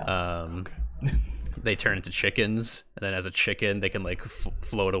turn into chickens, and then as a chicken they can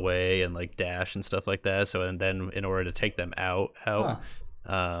float away and dash and stuff like that. So and then in order to take them out,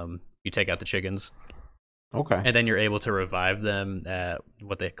 you take out the chickens. Okay. And then you're able to revive them at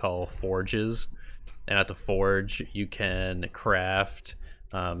what they call forges. And at the forge, you can craft.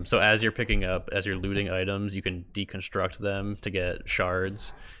 So as you're looting items, you can deconstruct them to get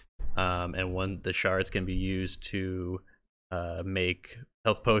shards. And the shards can be used to make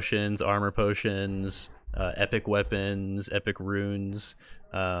health potions, armor potions, epic weapons, epic runes,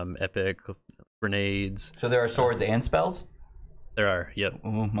 epic grenades. So there are swords and spells? There are, yep.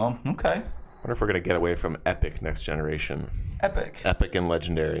 Well, okay. I wonder if we're going to get away from Epic next generation. Epic. Epic and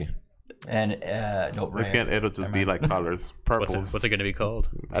Legendary. And no, rare. It'll just be like colors. Purples. What's it going to be called?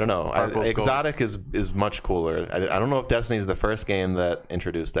 I don't know. Purples, Exotic golds. is much cooler. I don't know if Destiny's the first game that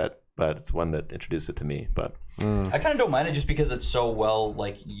introduced that, but it's one that introduced it to me. But I kind of don't mind it just because it's so well,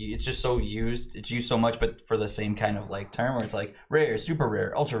 like, it's just so used. It's used so much, but for the same kind of, like, term where it's, like, rare, super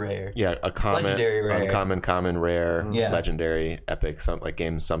rare, ultra rare. yeah, a common, Legendary, rare. uncommon, common, rare, Yeah. legendary, epic. Some like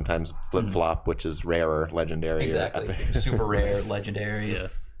games sometimes flip flop, which is rarer, legendary, or Exactly. epic. Super rare, legendary. Yeah.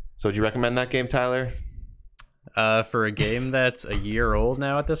 So, would you recommend that game, Tyler? For a game that's a year old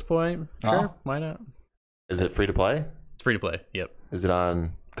now at this point, sure, Oh. why not? Is it free to play? It's free to play. Yep. Is it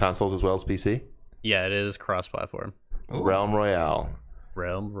on consoles as well as PC? Yeah, it is cross-platform. Ooh. Realm Royale.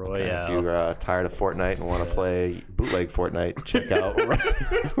 Realm Okay, Royale. if you're tired of Fortnite and want to play bootleg Fortnite, check out. I want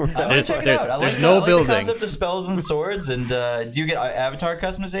to check it There- out. I there's like no I like building. the concept of spells and swords. And do you get avatar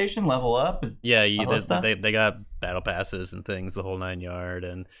customization, level up? Yeah, all that stuff? they got battle passes and things, the whole 9 yard,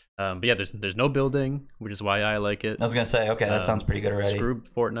 and but yeah, there's no building, which is why I like it. I was gonna say, okay, that sounds pretty good already. Screw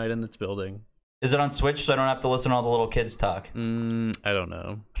Fortnite in its building. Is it on Switch so I don't have to listen to all the little kids talk? I don't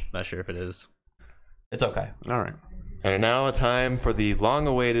know. Not sure if it is. It's okay. All right. And now a time for the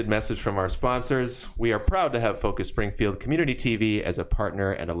long-awaited message from our sponsors. We are proud to have Focus Springfield Community TV as a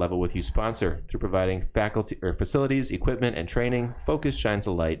partner and a Level With You sponsor. Through providing faculty or facilities, equipment, and training, Focus shines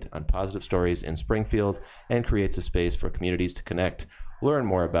a light on positive stories in Springfield and creates a space for communities to connect. Learn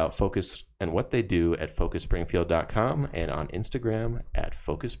more about Focus and what they do at FocusSpringfield.com and on Instagram at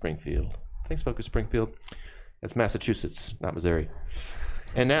Focus Springfield. Thanks, Focus Springfield. That's Massachusetts, not Missouri.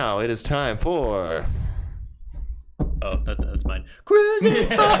 And now it is time for... Oh, that's mine. Cruising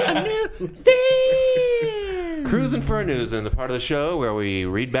for a new thing. Cruising for a News, and the part of the show where we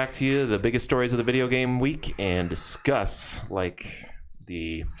read back to you the biggest stories of the video game week and discuss like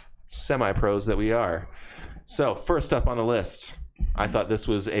the semi-pros that we are. So, first up on the list, I thought this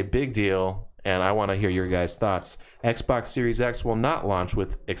was a big deal, and I want to hear your guys' thoughts. Xbox Series X will not launch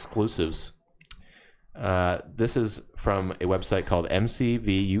with exclusives. This is from a website called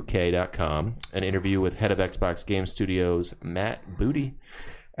mcvuk.com, an interview with head of Xbox Game Studios, Matt Booty.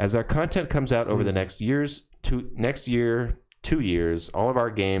 As our content comes out over the next 2 years, all of our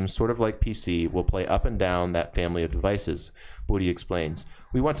games, sort of like PC, will play up and down that family of devices, Booty explains.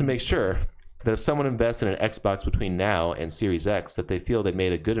 We want to make sure that if someone invests in an Xbox between now and Series X, that they feel they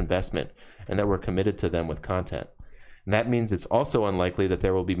made a good investment and that we're committed to them with content. And that means it's also unlikely that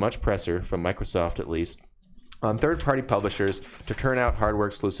there will be much pressure, from Microsoft at least, on third-party publishers to turn out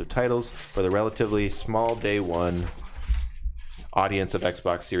hardware-exclusive titles for the relatively small day one audience of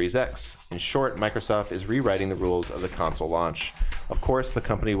Xbox Series X. In short, Microsoft is rewriting the rules of the console launch. Of course, the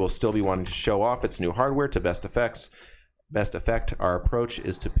company will still be wanting to show off its new hardware to best effect. Our approach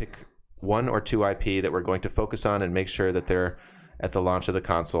is to pick one or two IP that we're going to focus on and make sure that they're at the launch of the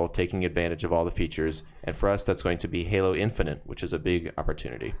console, taking advantage of all the features. And for us, that's going to be Halo Infinite, which is a big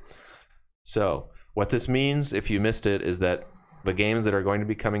opportunity. So what this means, if you missed it, is that the games that are going to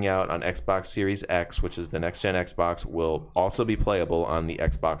be coming out on Xbox Series X, which is the next-gen Xbox, will also be playable on the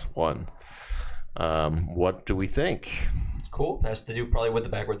Xbox One. What do we think? It's cool. It has to do probably with the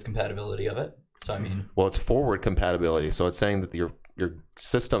backwards compatibility of it. So, I mean... Well, it's forward compatibility. So it's saying that your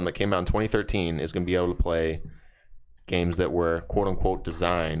system that came out in 2013 is going to be able to play games that were quote-unquote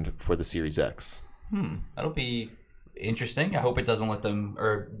designed for the Series X. That'll be interesting. I hope it doesn't let them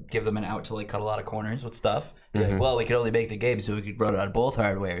or give them an out to like cut a lot of corners with stuff. Like, well, we could only make the game so we could run it on both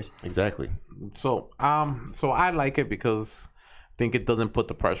hardwares. Exactly. So I like it because I think it doesn't put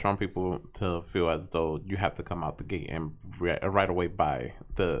the pressure on people to feel as though you have to come out the gate and right away buy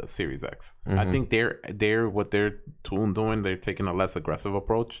the Series X. I think they're what they're doing. They're taking a less aggressive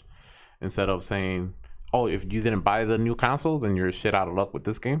approach instead of saying, "Oh, if you didn't buy the new console, then you're shit out of luck with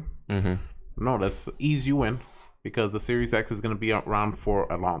this game." No, let's ease you in because the Series X is going to be around for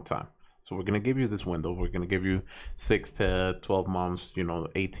a long time. So we're going to give you this window. We're going to give you 6 to 12 months,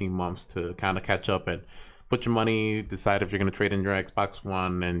 18 months to kind of catch up and put your money, decide if you're going to trade in your Xbox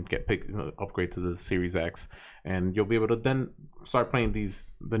One and upgrade to the Series X. And you'll be able to then start playing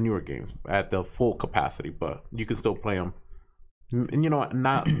the newer games at the full capacity, but you can still play them. And,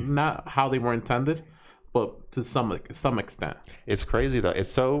 not how they were intended, but to some extent. It's crazy though.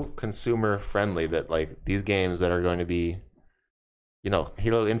 It's so consumer friendly that like these games that are going to be,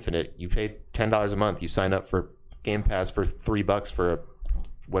 Halo Infinite, you pay $10 a month, you sign up for Game Pass for $3 for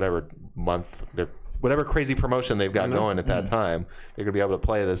whatever month, whatever crazy promotion they've got going at that time, they're gonna be able to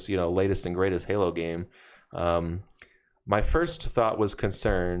play this, latest and greatest Halo game. My first thought was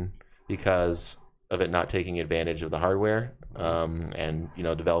concern because of it not taking advantage of the hardware, and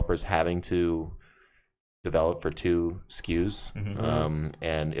developers having to developed for 2 SKUs. Mm-hmm.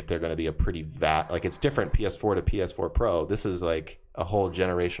 And if they're going to be a pretty like it's different PS4 to PS4 Pro. This is like a whole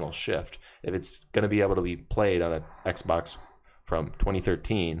generational shift. If it's going to be able to be played on an Xbox from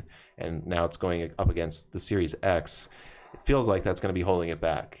 2013 and now it's going up against the Series X, it feels like that's going to be holding it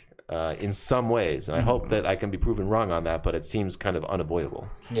back in some ways. And I hope that I can be proven wrong on that, but it seems kind of unavoidable.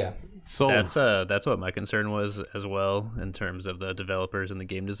 Yeah. So That's what my concern was as well in terms of the developers and the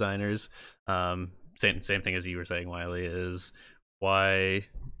game designers. Same thing as you were saying, Wiley, is why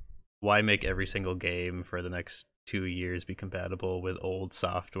make every single game for the next 2 years be compatible with old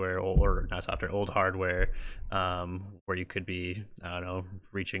software or not software, old hardware, where you could be, I don't know,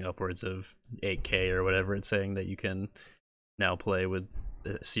 reaching upwards of 8K or whatever it's saying that you can now play with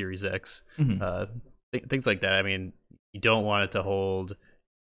the Series X. Things like that. I mean, you don't want it to hold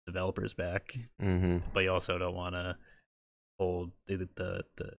developers back, but you also don't want to hold the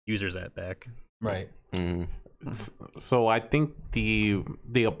users at back. Right. So I think the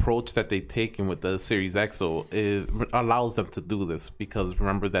approach that they taken with the Series X allows them to do this, because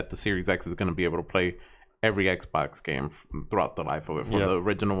remember that the Series X is going to be able to play every Xbox game throughout the life of it, from the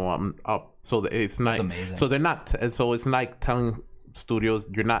original one up. So it's not. That's amazing. So they're not. So it's like telling studios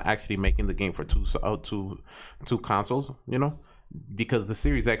you're not actually making the game for two consoles. You know, because the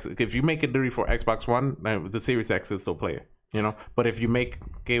Series X, if you make it literally for Xbox One, the Series X will still play it. You know, but if you make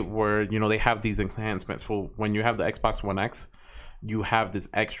it where, you know, they have these enhancements for when you have the Xbox One X, you have this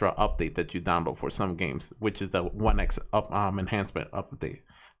extra update that you download for some games, which is the One X enhancement update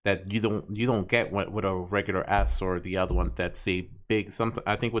that you don't get with a regular S or the other one. That's a big something.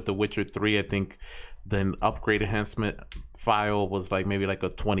 I think with The Witcher 3, I think the upgrade enhancement file was like maybe like a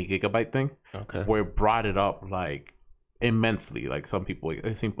 20 gigabyte thing. Okay. Where it brought it up like immensely. Like some people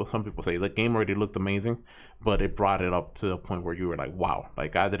say the game already looked amazing, but it brought it up to a point where you were like, wow,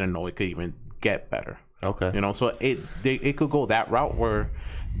 like I didn't know it could even get better. Okay. You know, so it could go that route where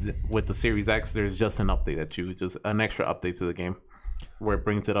with the Series X there's just an update an extra update to the game where it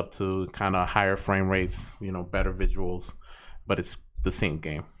brings it up to kind of higher frame rates, you know, better visuals, but it's the same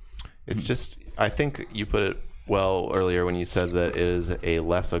game. It's just, I think you put it well earlier when you said that it is a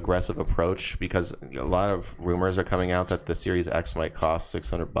less aggressive approach, because a lot of rumors are coming out that the Series X might cost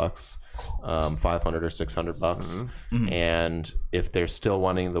 $600, $500 or $600, and if they're still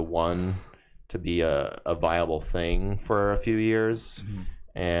wanting the One to be a viable thing for a few years,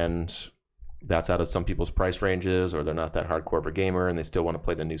 and that's out of some people's price ranges, or they're not that hardcore of a gamer and they still want to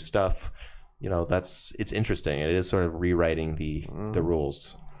play the new stuff, you know, it's interesting. It is sort of rewriting the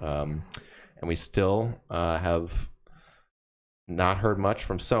rules. And we still have not heard much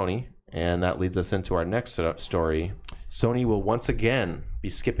from Sony, and that leads us into our next story. Sony will once again be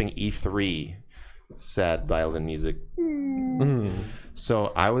skipping E3. Sad violin music. So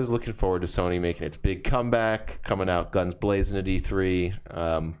I was looking forward to Sony making its big comeback, coming out guns blazing at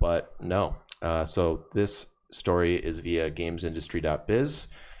E3, but no. So this story is via gamesindustry.biz.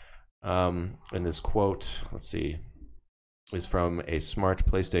 And this quote, let's see, is from a smart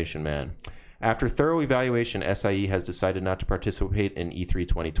PlayStation man. After thorough evaluation, SIE has decided not to participate in E3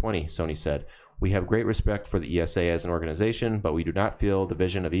 2020, Sony said. We have great respect for the ESA as an organization, but we do not feel the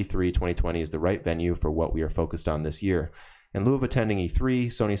vision of E3 2020 is the right venue for what we are focused on this year. In lieu of attending E3,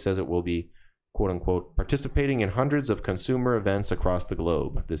 Sony says it will be, quote-unquote, participating in hundreds of consumer events across the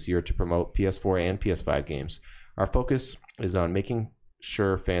globe this year to promote PS4 and PS5 games. Our focus is on making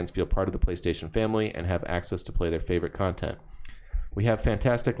sure fans feel part of the PlayStation family and have access to play their favorite content. We have a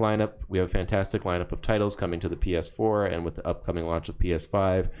fantastic lineup of titles coming to the PS4, and with the upcoming launch of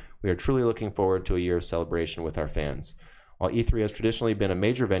PS5, we are truly looking forward to a year of celebration with our fans. While E3 has traditionally been a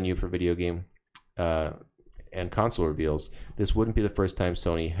major venue for video game and console reveals, this wouldn't be the first time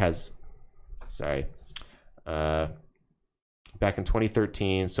Sony has... Back in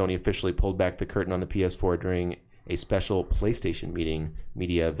 2013, Sony officially pulled back the curtain on the PS4 during a special PlayStation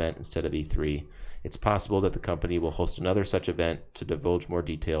media event instead of E3. It's possible that the company will host another such event to divulge more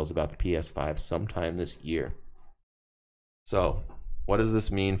details about the PS5 sometime this year. So, what does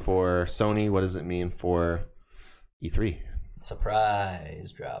this mean for Sony? What does it mean for E3?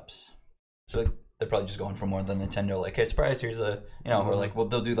 Surprise drops. So they're probably just going for more than Nintendo. Like, hey, surprise! Here's a, you know, or like, well,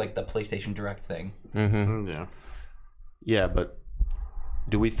 they'll do like the PlayStation Direct thing. Yeah, but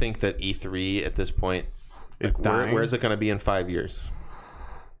do we think that E3 at this point, it's dying? Where is it going to be in 5 years?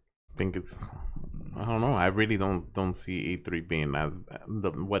 I think it's... I don't know. I really don't see E3 being as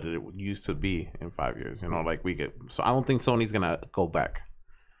what it used to be in 5 years. You know, like we get. So I don't think Sony's gonna go back.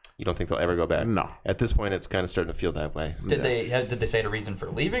 you don't think they'll ever go back? No. At this point, it's kind of starting to feel that way. Did they say a reason for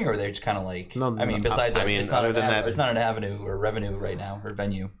leaving, or are they just kind of like? No, I mean, no, besides, I mean, it's not other than that- it's not an avenue or revenue right now or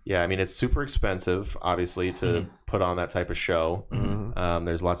venue. Yeah, I mean, it's super expensive, obviously, to put on that type of show.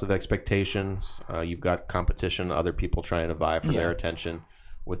 There's lots of expectations. You've got competition, other people trying to vie for their attention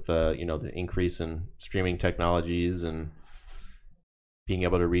with the increase in streaming technologies and being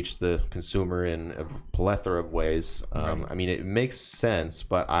able to reach the consumer in a plethora of ways. I mean, it makes sense,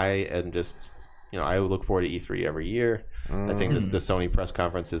 but I am just, I look forward to E3 every year. I think the Sony press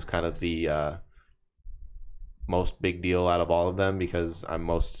conference is kind of the most big deal out of all of them because I'm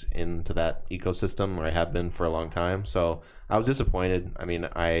most into that ecosystem, or I have been for a long time. So I was disappointed. I mean,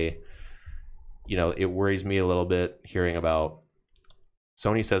 it worries me a little bit hearing about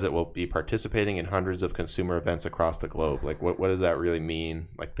Sony says it will be participating in hundreds of consumer events across the globe. Like, what does that really mean?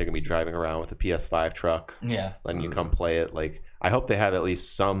 Like, they're going to be driving around with a PS5 truck, letting you come play it. Like, I hope they have at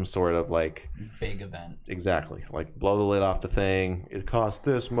least some sort of, like... big event. Exactly. Like, blow the lid off the thing. It costs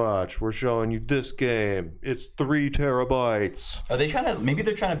this much. We're showing you this game. It's 3 terabytes. Are they trying to... Maybe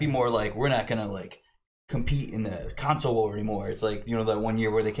they're trying to be more like, we're not going to, like, compete in the console war anymore. It's like, that one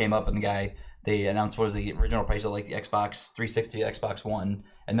year where they came up and the guy... They announced what was the original price of like the Xbox 360, Xbox One,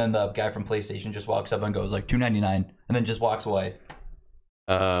 and then the guy from PlayStation just walks up and goes like $299, and then just walks away.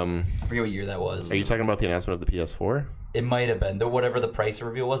 I forget what year that was. Are you talking about the announcement of the PS4? It might have been whatever the price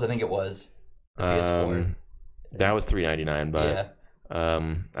reveal was. I think it was the PS4. That was $399, but yeah.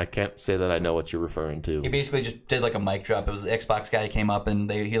 I can't say that I know what you're referring to. He basically just did like a mic drop. It was the Xbox guy came up and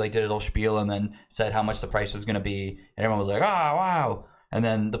he like did his whole spiel and then said how much the price was going to be, and everyone was like, "Oh, wow." And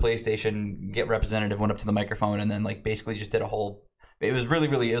then the PlayStation representative went up to the microphone and then like basically just did a whole. It was really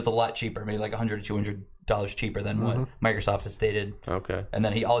it was a lot cheaper, maybe like $100 to $200 cheaper than what Microsoft had stated. Okay. And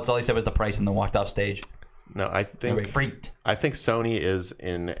then all he said was the price and then walked off stage. No, I think Everybody freaked. I think Sony is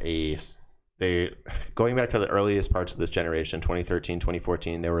in going back to the earliest parts of this generation, 2013,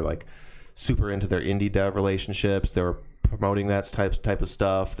 2014. They were like super into their indie dev relationships. They were promoting that type of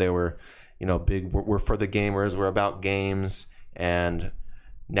stuff. They were, big. We're for the gamers. We're about games. And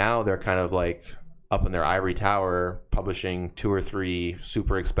now they're kind of like up in their ivory tower, publishing 2 or 3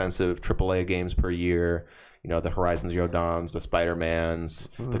 super expensive AAA games per year. The Horizon Zero Dawns, the Spider-Mans,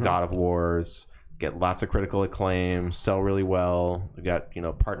 the God of Wars, get lots of critical acclaim, sell really well. They got,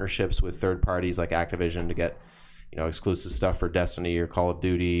 partnerships with third parties like Activision to get, exclusive stuff for Destiny or Call of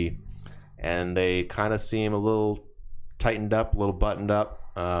Duty. And they kind of seem a little tightened up, a little buttoned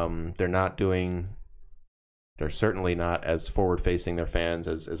up. They're certainly not as forward-facing their fans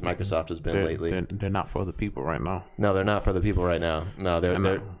as Microsoft has been lately. They're not for the people right now. No, they're not for the people right now. No,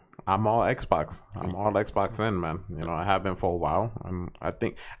 they're I'm all Xbox. I'm all Xbox in, man. I have been for a while. I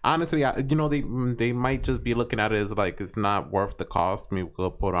think, honestly, they might just be looking at it as like it's not worth the cost. I mean, we'll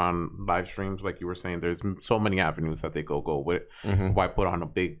put on live streams, like you were saying. There's so many avenues that they go with. Why put on a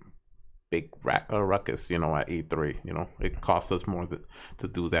big ruckus, at E3? It costs us more to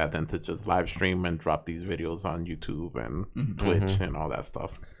do that than to just live stream and drop these videos on YouTube and Twitch and all that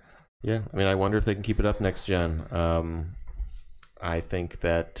stuff. Yeah, I mean, I wonder if they can keep it up next gen. I think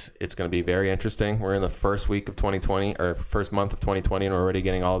that it's going to be very interesting. We're in the first week of 2020, or first month of 2020, and we're already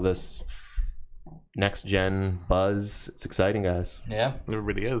getting all this next gen buzz. It's exciting, guys. Yeah, it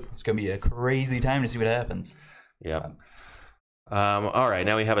really is. It's going to be a crazy time to see what happens. Yeah. All right,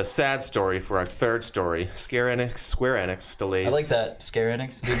 now we have a sad story for our third story. Square Enix delays. I like that, Scare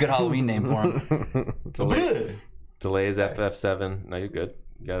Enix. Be a good Halloween name for him. Delays FF7. No, you're good.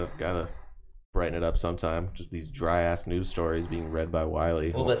 You gotta brighten it up sometime. Just these dry ass news stories being read by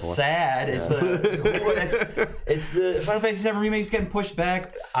Wiley. Well, the sad. Yeah. It's the Final Fantasy VII remake's getting pushed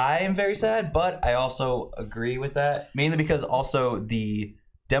back. I am very sad, but I also agree with that, mainly because also the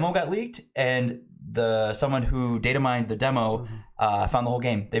demo got leaked and someone who data mined the demo found the whole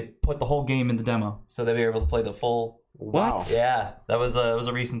game. They put the whole game in the demo, so they were able to play the full. What? Yeah, that was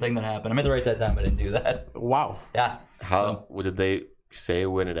a recent thing that happened. I meant to write that down, but I didn't do that. Wow. Yeah. How did they say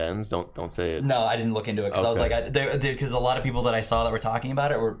when it ends? Don't say it. No, I didn't look into it because I was like, because a lot of people that I saw that were talking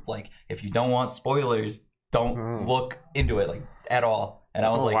about it were like, if you don't want spoilers, don't look into it like at all. And I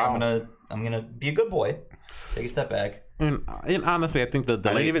was I'm gonna be a good boy, take a step back. And honestly, I think the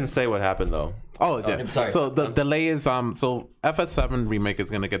delay. I didn't even say what happened though. Oh, yeah. Sorry. So the delay is so FF7 remake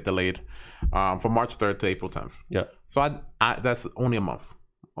is gonna get delayed from March 3rd to April 10th. Yeah. So I that's only a month.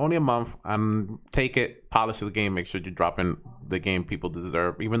 Only a month, and take it, polish the game, make sure you're dropping the game people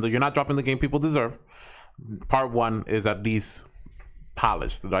deserve. Even though you're not dropping the game people deserve, part 1 is at least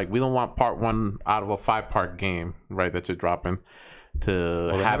polished. Like, we don't want part 1 out of a 5-part game, right, that you're dropping. to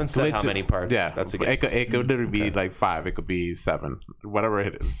they have haven't said how glitches. many parts. Yeah, That's a it guess. could literally be like 5. It could be 7, whatever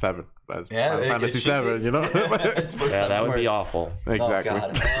it is. 7. That's Yeah, Final it Fantasy should 7. be. You know. It's for Yeah, that 7 would be parts. awful. Exactly. Oh,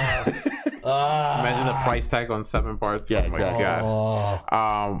 God. Imagine the price tag on 7 parts. Yeah, oh my exactly.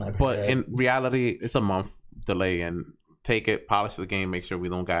 God. But bad. in reality, it's a month delay, and take it, polish the game, make sure we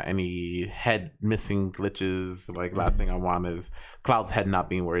don't got any head missing glitches. Like last thing I want is Cloud's head not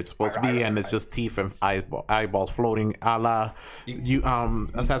being where it's supposed to be, and it's just teeth and eyeballs floating, a la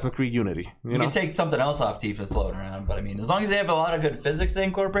Assassin's Creed Unity. You know, can take something else off Tifa floating around, but I mean, as long as they have a lot of good physics they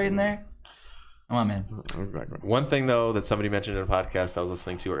incorporate in there, come on, man. exactly. One thing, though, that somebody mentioned in a podcast I was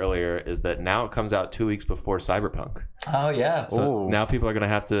listening to earlier is that now it comes out 2 weeks before Cyberpunk. Oh yeah. So Ooh. now people are going to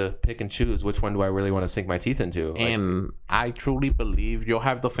have to pick and choose which one do I really want to sink my teeth into. Like, And I truly believe you'll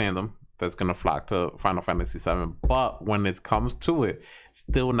have the fandom that's gonna flock to Final Fantasy VII, but when it comes to it,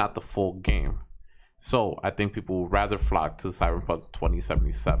 still not the full game. So I think people would rather flock to Cyberpunk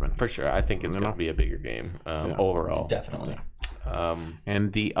 2077. for sure, I think it's You going know? to be a bigger game overall. Definitely.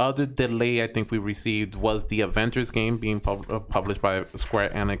 And the other delay I think we received was the Avengers game being published by Square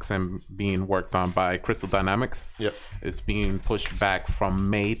Enix and being worked on by Crystal Dynamics. Yep. It's being pushed back from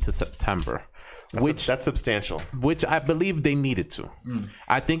May to September, That's substantial. which I believe they needed to.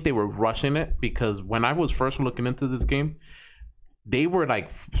 I think they were rushing it because when I was first looking into this game, they were like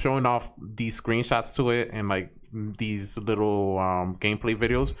showing off these screenshots to it and like these little gameplay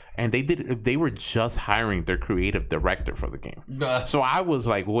videos, and they were just hiring their creative director for the game. So I was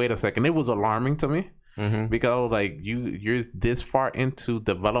like, wait a second, it was alarming to me. Because I was like, you're this far into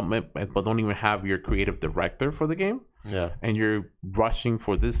development but don't even have your creative director for the game, Yeah. and you're rushing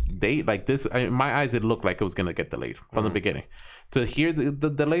for this date like this. In my eyes, it looked like it was gonna get delayed from the beginning. To hear the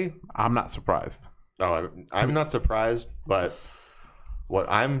delay, I'm not surprised. Oh, I'm not surprised, but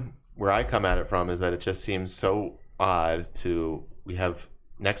where I come at it from is that it just seems so odd we have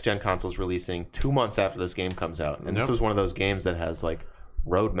next gen consoles releasing 2 months after this game comes out, and this Yep. is one of those games that has like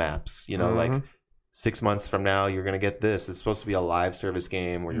roadmaps. You know, like 6 months from now you're gonna get this. It's supposed to be a live service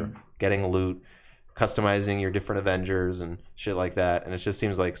game where you're getting loot, customizing your different Avengers and shit like that, and it just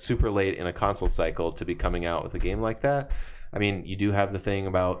seems like super late in a console cycle to be coming out with a game like that. I mean, you do have the thing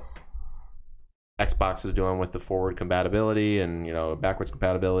about Xbox is doing with the forward compatibility and, you know, backwards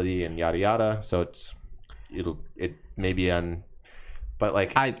compatibility and yada yada. So it may be on, but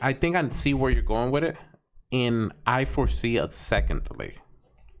like I think I see where you're going with it, and I foresee a second delay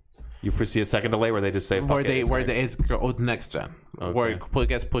you foresee a second delay where they just say fuck where it, they it's where gonna- it's next gen, where it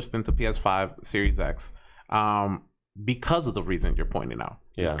gets pushed into PS5 Series X, because of the reason you're pointing out.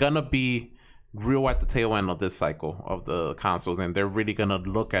 It's Yeah. gonna be real at the tail end of this cycle of the consoles, and they're really gonna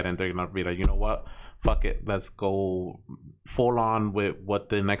look at it and they're gonna be like, you know what, fuck it, let's go full on with what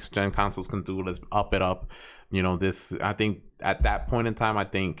the next gen consoles can do. Let's up it up. You know, this, I think at that point in time, I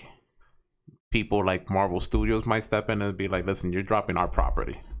think people like Marvel Studios might step in and be like, listen, you're dropping our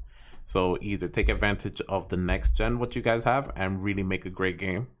property, so either take advantage of the next gen what you guys have and really make a great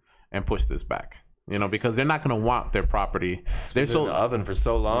game and push this back. You know, because they're not gonna want their property. They're It's been in the so oven for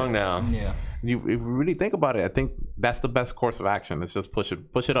so long now. Yeah. you if you really think about it, I think that's the best course of action. It's just push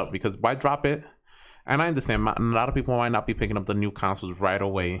it up, because why drop it? And I understand a lot of people might not be picking up the new consoles right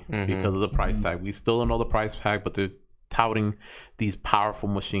away because of the price tag. We still don't know the price tag, but they're touting these powerful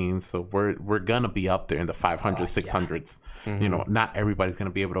machines, so we're gonna be up there in the 500s, 600s. You know, not everybody's gonna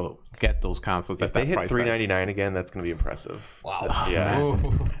be able to get those consoles If at they that hit price tag. $399 again, that's going to be impressive. Wow. Yeah.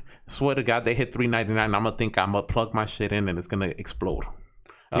 Swear to God, they hit $399. I'm gonna think I'm gonna plug my shit in and it's gonna explode.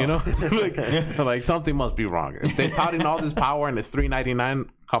 You know, like something must be wrong. If they're touting all this power and it's $399,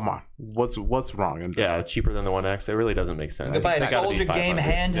 come on, what's wrong? And Yeah, cheaper than the One X. It really doesn't make sense. You could buy They a gotta be Soldier game 500.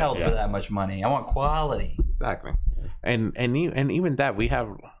 handheld Yeah. for that much money. I want quality. exactly. And even that we have.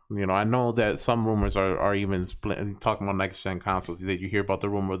 You know, I know that some rumors are even talking about next gen consoles. Did you hear about the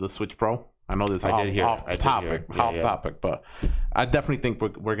rumor of the Switch Pro? I know this I did hear. off topic, but I definitely think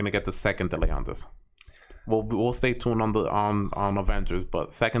we're gonna get the second delay on this. We'll stay tuned on Avengers,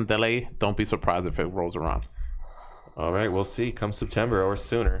 but second delay, don't be surprised if it rolls around. All right, we'll see. Come September or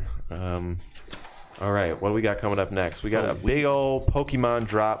sooner. All right, what do we got coming up next? We got a big old Pokemon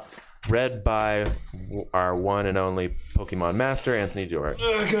drop, read by our one and only Pokemon master, Anthony Dwork.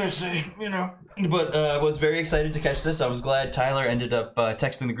 Can I say, But I was very excited to catch this. I was glad Tyler ended up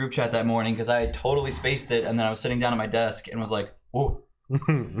texting the group chat that morning, because I had totally spaced it, and then I was sitting down at my desk and was like, "Whoa,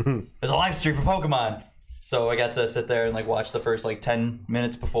 there's a live stream for Pokemon." So I got to sit there and like watch the first like 10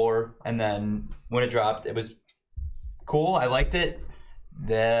 minutes before, and then when it dropped, it was cool. I liked it.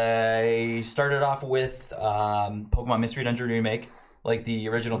 They started off with Pokemon Mystery Dungeon Remake, like the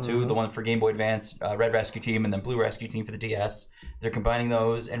original two, the one for Game Boy Advance, Red Rescue Team, and then Blue Rescue Team for the DS. They're combining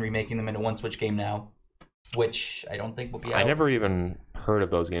those and remaking them into one Switch game now, which I don't think will be out. I never even heard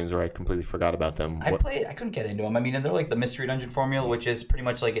of those games, or I completely forgot about them. I couldn't get into them. I mean, and they're like the Mystery Dungeon formula, which is pretty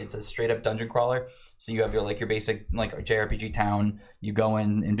much like it's a straight up dungeon crawler. So you have your basic like JRPG town. You go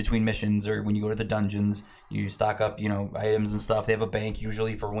in between missions, or when you go to the dungeons, you stock up items and stuff. They have a bank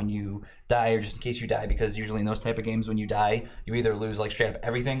usually for when you die, or just in case you die, because usually in those type of games, when you die, you either lose like straight up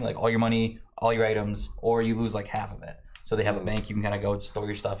everything, like all your money, all your items, or you lose like half of it. So they have a bank you can kind of go store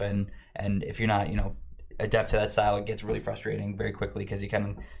your stuff in, and if you're not adept to that style, it gets really frustrating very quickly because you kind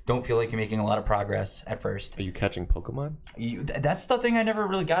of don't feel like you're making a lot of progress at first. Are you catching Pokemon? That's the thing I never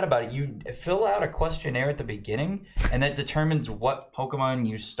really got about it. You fill out a questionnaire at the beginning, and that determines what Pokemon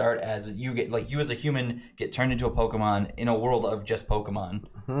you start as. You get you as a human get turned into a Pokemon in a world of just Pokemon,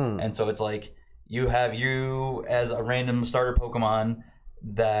 and so it's like you have you as a random starter Pokemon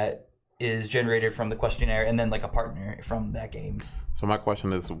that is generated from the questionnaire, and then like a partner from that game. So my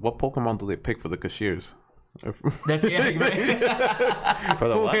question is, what Pokemon do they pick for the cashiers? That's right. For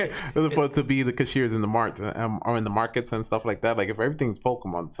the what? For to be the cashiers in the mart or in the markets and stuff like that. Like if everything's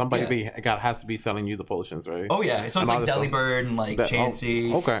Pokemon, somebody has to be selling you the potions, right? Oh yeah, so it's like Delibird and like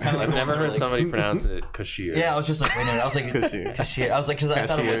Chansey. Okay, I've never heard somebody pronounce it cashier. Yeah, I was just like, wait a minute. I was like cashier. I was like, because I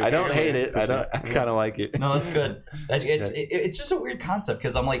thought it was I don't hate it. I kind of like it. No, that's good. It's just a weird concept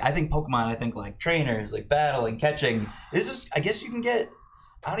because I'm like, I think Pokemon, I think like trainers, like battling, catching. This is, I guess you can get.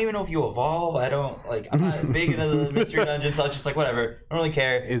 I don't even know if you evolve. I'm not big into the Mystery Dungeon, so I was just like, whatever. I don't really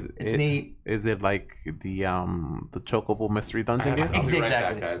care. It's neat. Is it like the Chocobo Mystery Dungeon game? Exactly. Right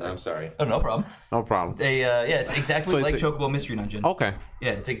back, guys. I'm sorry. Oh, no problem. No problem. It's exactly like Chocobo Mystery Dungeon. Okay.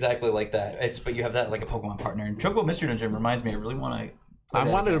 Yeah, it's exactly like that. But you have that like a Pokemon partner. And Chocobo Mystery Dungeon reminds me, I really want to. I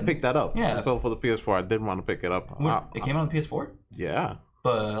wanted to pick that up. Yeah. So for the PS4, I did want to pick it up. It came out on the PS4? Yeah.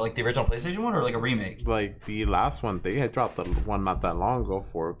 Like the original PlayStation one, or like a remake? Like the last one, they had dropped one not that long ago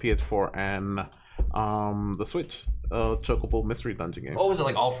for PS4 and the Switch. Chocobo Mystery Dungeon game. Oh, was it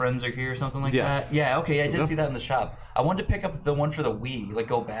like All Friends Are Here or something like that? Yeah, okay, I did see that in the shop. I wanted to pick up the one for the Wii, like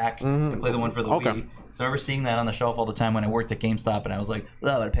go back and play the one for the Wii. So I remember seeing that on the shelf all the time when I worked at GameStop, and I was like, oh,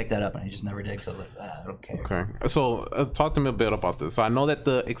 I would pick that up, and I just never did because I was like, I don't care. Okay, so talk to me a bit about this. So I know that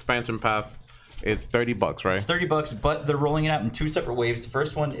the expansion pass is $30, right? It's $30, but they're rolling it out in two separate waves. The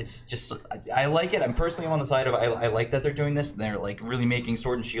first one, it's just I like it. I'm personally on the side of I like that they're doing this. They're like really making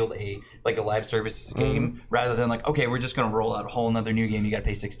Sword and Shield a live service game rather than like, okay, we're just gonna roll out a whole another new game you got to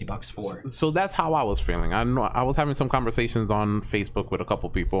pay $60 for. So that's how I was feeling. I know I was having some conversations on Facebook with a couple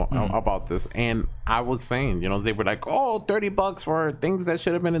people about this, and I was saying, they were like, oh, $30 for things that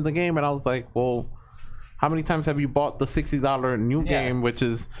should have been in the game, and I was like, well, how many times have you bought the $60 new game, which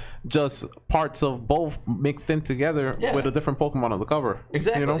is just parts of both mixed in together with a different Pokemon on the cover?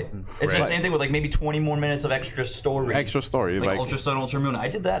 Exactly. It's the same thing with like maybe 20 more minutes of extra story. Like Ultra Sun, Ultra Moon. I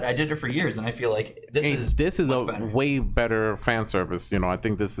did that. I did it for years, and I feel like this is a better. way better fan service. I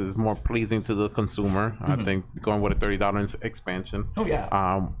think this is more pleasing to the consumer. I think going with a $30 expansion. Oh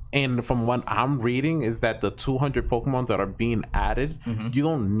yeah. And from what I'm reading is that the 200 Pokemon that are being added, you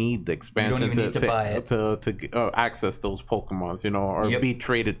don't need the expansion you don't even need to buy it. to access those Pokemons, or be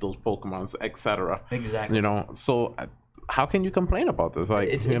traded those Pokemons, etc. Exactly. So how can you complain about this? Like,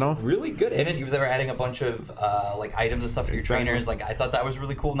 it's really good, and they were adding a bunch of like items and stuff for your trainers. Like I thought that was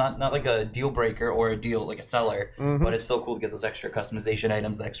really cool. Not like a deal breaker or a deal like a seller, but it's still cool to get those extra customization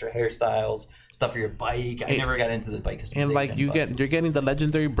items, the extra hairstyles, stuff for your bike. I never got into the bike customization. And like you're getting the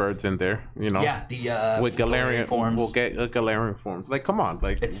legendary birds in there, Yeah, the with Galarian forms. We'll get Galarian forms. Like, come on,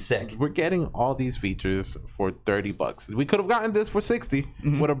 like it's sick. We're getting all these features for $30. We could have gotten this for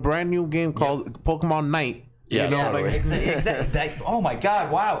 $60 with a brand new game called Pokemon Night. Yeah, totally. Exactly. Oh my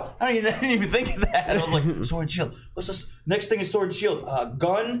God! Wow, I didn't even think of that. I was like, Sword and Shield. What's this? Next thing is Sword and Shield.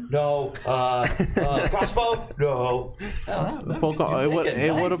 Gun? No. Crossbow? No.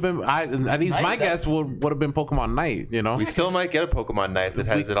 It would have been. At least my guess would have been Pokemon Night. We still might get a Pokemon Night that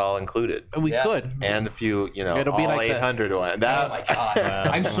has it all included. We could, and a few. It'll all be like 800 one. Oh my God!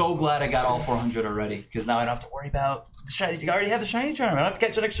 I'm so glad I got all 400 already because now I don't have to worry about. You already have the shiny charm. I don't have to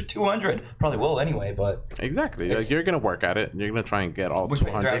catch an extra 200. Probably will anyway, but exactly. Like, you're gonna work at it. You're gonna try and get all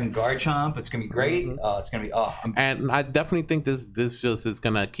 200. They're adding Garchomp. It's gonna be great. It's gonna be and I definitely think this just is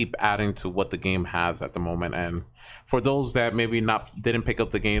gonna keep adding to what the game has at the moment. And for those that maybe didn't pick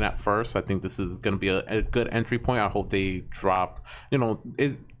up the game at first, I think this is gonna be a good entry point. I hope they drop.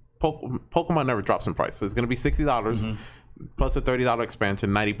 Pokemon never drops in price, so it's gonna be $60 plus a $30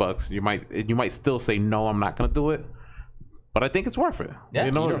 expansion, $90. You might still say no, I'm not gonna do it. But I think it's worth it. Yeah,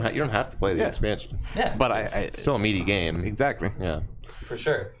 you don't have to play the expansion. Yeah, but it's still a meaty game. Exactly. Yeah. For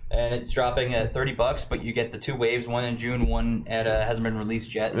sure. And it's dropping at $30, but you get the 2 waves, one in June, one hasn't been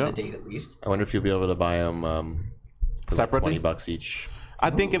released yet, the date at least. I wonder if you'll be able to buy them for Separately? like $20 each. I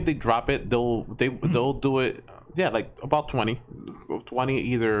think if they drop it, they'll do it. Yeah, like about 20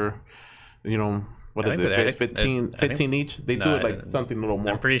 either. You know, what I is think it? that- It's 15, I think- 15 each. They do No, it like something a little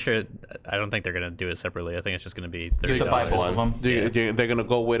more. I'm pretty sure. I don't think they're gonna do it separately. I think it's just gonna be To buy both $30. of them. They're gonna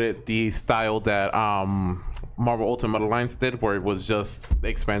go with it the style that Marvel Ultimate Alliance did, where it was just the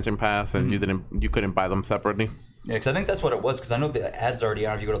expansion pass and you couldn't buy them separately. Yeah, because I think that's what it was. Because I know the ad's already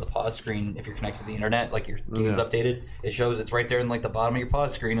on. If you go to the pause screen, if you're connected to the internet, like your game's updated, it shows it's right there in like the bottom of your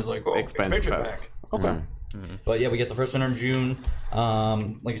pause screen. Is like, oh, expansion pass. pack. Okay. But yeah, we get the first one in June.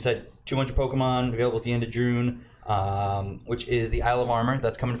 Like I said, 200 Pokemon available at the end of June, which is the Isle of Armor.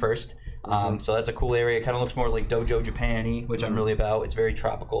 That's coming first. So that's a cool area. It kind of looks more like Dojo Japan-y, which I'm really about. It's very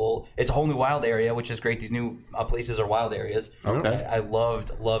tropical. It's a whole new wild area, which is great. These new places are wild areas. Okay. I loved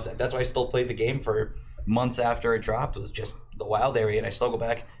that. That's why I still played the game for months after it dropped, was just the wild area, and I still go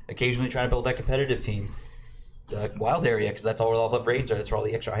back occasionally trying to build that competitive team. The wild area, because that's all the raids are. That's where all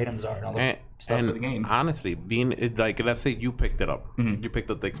the extra items are and all the stuff for the game. Honestly, like, let's say you picked it up, you picked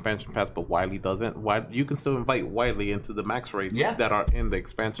up the expansion pass, but Wiley doesn't. You can still invite Wiley into the max raids that are in the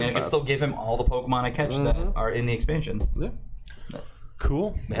expansion And I pass. can still give him all the Pokemon I catch that are in the expansion. Yeah.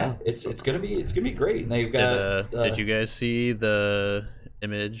 Cool. Yeah, it's gonna be great. Now you've got. Did you guys see the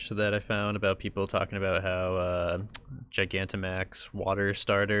image that I found about people talking about how Gigantamax Water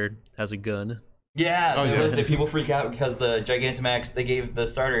Starter has a gun? Yeah, people freak out because the Gigantamax, they gave the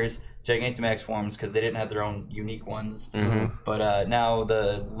starters Gigantamax forms because they didn't have their own unique ones. But now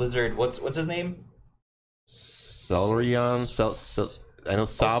the lizard, what's his name? Celeron, I know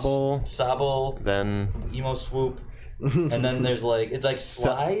Sobble. Sobble, Then Emo Swoop, and then there's like it's like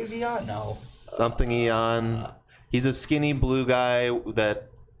Sliveon. No, something Eon. He's a skinny blue guy that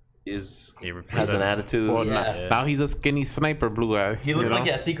has an attitude. Well, Yeah. now he's a skinny sniper blue guy. he looks like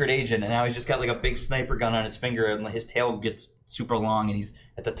a secret agent, and now he's just got like a big sniper gun on his finger, and his tail gets super long, and he's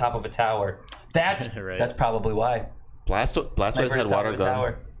at the top of a tower. That's Right. that's probably why. Blastoise Sniper at had the top water of a guns.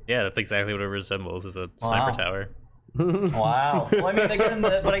 tower. Yeah, that's exactly what it resembles. Is a Wow. sniper tower. Wow. Well, I mean, they got in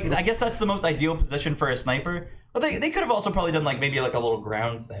but I guess that's the most ideal position for a sniper. But they could have also probably done like maybe like a little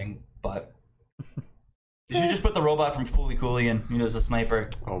ground thing, but you should just put the robot from Fooly Cooly in, as a sniper.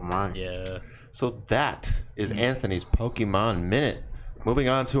 Oh my. Yeah. So that is Anthony's Pokemon Minute. Moving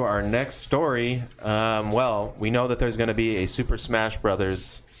on to our next story. Well, we know that there's going to be a Super Smash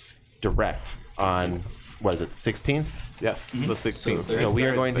Brothers Direct on, what is it, 16th? Yes, the 16th. So we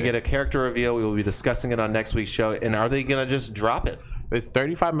are going to get a character reveal. We will be discussing it on next week's show. And are they going to just drop it? It's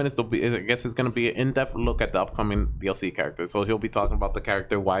 35 minutes. I guess it's going to be an in-depth look at the upcoming DLC characters. So he'll be talking about the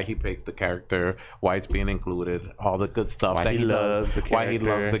character, why he picked the character, why it's being included, all the good stuff Why that he loves the why he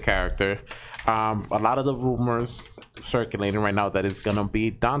character. loves the character. A lot of the rumors circulating right now that it's going to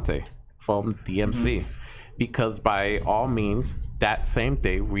be Dante from DMC. Because by all means, that same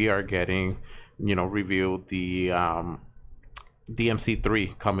day, we are getting, revealed the DMC 3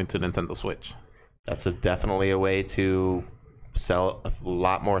 coming to Nintendo Switch. That's definitely a way to sell a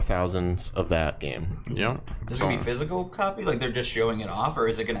lot more thousands of that game. Yeah. Is it going to be physical copy? Like they're just showing it off, or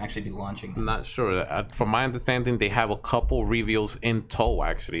is it going to actually be launching? I'm not sure. From my understanding, they have a couple reviews in tow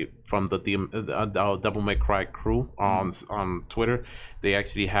actually from the Devil May Cry crew on Twitter. They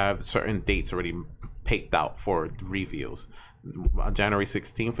actually have certain dates already picked out for reviews. January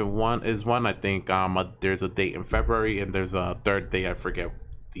 16th is one. I think there's a date in February, and there's a third date. I forget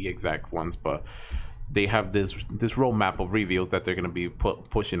the exact ones, but they have this roadmap of reviews that they're going to be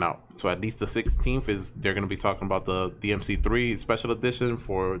pushing out. So at least the 16th they're going to be talking about the DMC3 special edition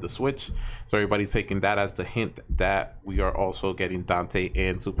for the Switch. So everybody's taking that as the hint that we are also getting Dante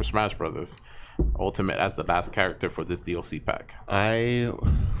in Super Smash Bros. Ultimate as the last character for this DLC pack.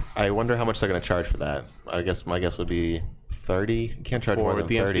 I wonder how much they're going to charge for that. I guess my guess would be 30. You can't charge more than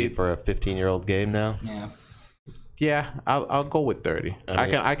DMC? 30 for a 15-year-old game now. Yeah. Yeah, I'll go with 30.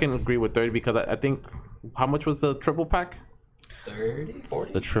 I can agree with 30 because I think, how much was the triple pack? 30,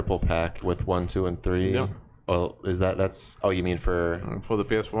 40? The triple pack with 1, 2, and 3. Yeah. Well, that's you mean for the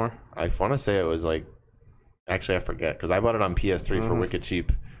PS4? I want to say it was like, actually I forget because I bought it on PS3 for wicked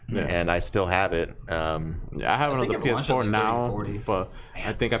cheap. Yeah. And I still have it. Yeah, I have it on the think it launched PS4 at like 30, now, 40. but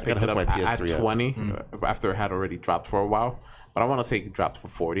I think I picked gotta it up hook my at PS3 up. 20 after it had already dropped for a while. But I want to say it dropped for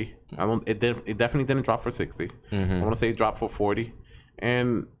 40. It definitely didn't drop for 60. I want to say it dropped for 40.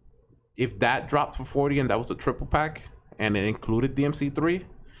 And if that dropped for 40 and that was a triple pack and it included DMC3,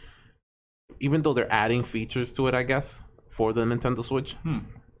 even though they're adding features to it, I guess, for the Nintendo Switch,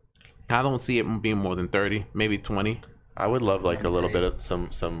 I don't see it being more than 30, maybe 20. I would love like a little bit of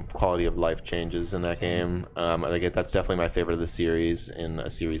some quality of life changes in that game. Like that's definitely my favorite of the series, and a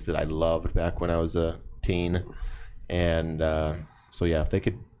series that I loved back when I was a teen. And so yeah, if they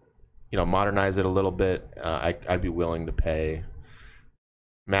could, modernize it a little bit, I'd be willing to pay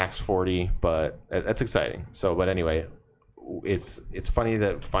max $40, but that's exciting. So, but anyway, it's funny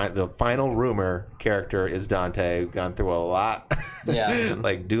that the final rumor character is Dante. We've gone through a lot. Yeah.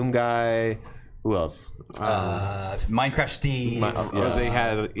 Like Doom Guy. Who else? Minecraft Steve.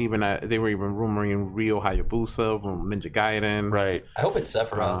 They were even rumoring Ryo Hayabusa from Ninja Gaiden. Right. I hope it's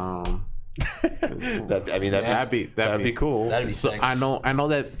Sephiroth. That'd be cool. That'd be sick. I know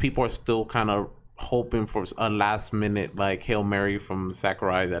that people are still kind of hoping for a last minute like Hail Mary from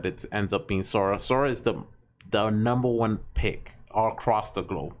Sakurai that it ends up being Sora. Sora is the number one pick all across the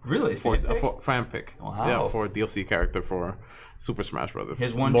globe. Really? For fan pick. Wow. Yeah, for a DLC character for Super Smash Brothers.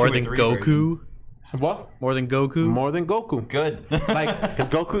 His 1, More 2, than or 3 Goku. version. What? More than Goku. More than Goku. Good. Like Because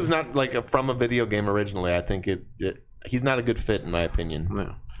Goku's not like from a video game originally. I think he's not a good fit in my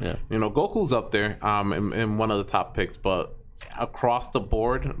opinion. Yeah. Goku's up there in one of the top picks, but across the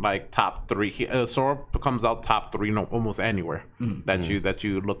board, like top 3, Sora comes out top 3 almost anywhere that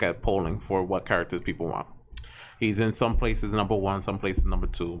you look at polling for what characters people want. He's in some places number 1, some places number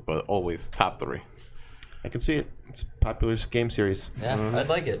 2, but always top 3. I can see it. It's a popular game series. Yeah, I'd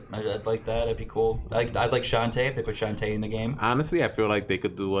like it. I'd like that. It'd be cool. I'd like Shantae if they put Shantae in the game. Honestly, I feel like they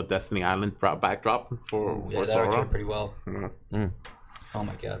could do a Destiny Island backdrop for Yeah, that Sora. works out pretty well. Oh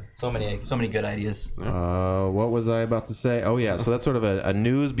my god, so many good ideas. What was I about to say? Oh yeah, so that's sort of a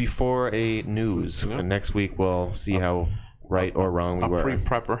news before a news. Yeah. And next week we'll see how right or wrong we were.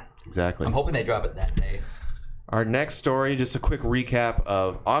 Pre-prepper. Exactly. I'm hoping they drop it that day. Our next story, just a quick recap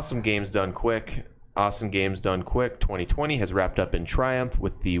of Awesome Games Done Quick. Awesome Games Done Quick 2020 has wrapped up in triumph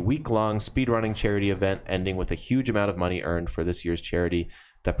with the week-long speedrunning charity event ending with a huge amount of money earned for this year's charity,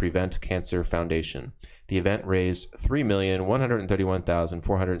 the Prevent Cancer Foundation. The event raised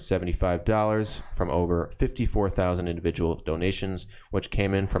 $3,131,475 from over 54,000 individual donations, which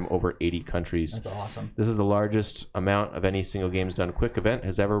came in from over 80 countries. That's awesome. This is the largest amount of any single Games Done Quick event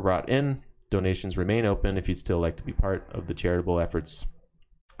has ever brought in. Donations remain open if you'd still like to be part of the charitable efforts.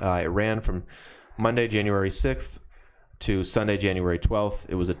 It ran from Monday, January 6th to Sunday, January 12th.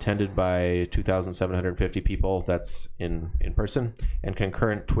 It was attended by 2,750 people. That's in person. And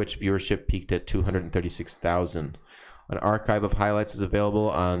concurrent Twitch viewership peaked at 236,000. An archive of highlights is available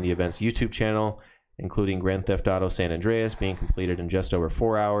on the event's YouTube channel, including Grand Theft Auto San Andreas being completed in just over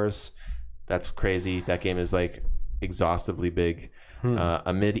 4 hours. That's crazy. That game is like exhaustively big.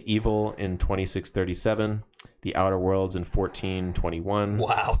 Amid Evil in 2637, The Outer Worlds in 1421.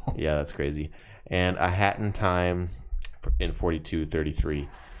 Wow. Yeah, that's crazy. And A Hat in Time in 4233.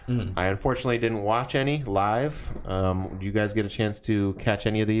 I unfortunately didn't watch any live. Do you guys get a chance to catch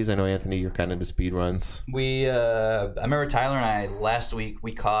any of these? I know, Anthony, you're kind of into speed runs. I remember Tyler and I last week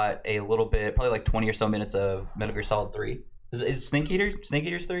we caught a little bit, probably like 20 or so minutes of Metal Gear Solid 3. Is it Snake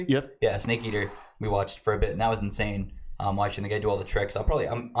Eater's 3? Yep. Yeah, Snake Eater. We watched for a bit, and that was insane. Watching the guy do all the tricks.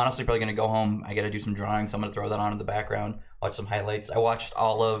 I'm honestly probably gonna go home. I gotta do some drawing, so I'm gonna throw that on in the background. Watch some highlights. I watched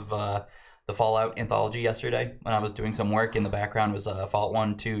all of the Fallout anthology yesterday when I was doing some work. In the background was Fallout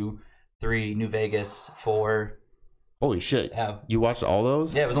 1, 2, 3, New Vegas, 4. Holy shit! Yeah. You watched all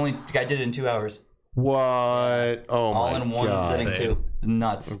those? Yeah, it was only the guy did it in 2 hours. What? Oh All my god! in one sitting too. It was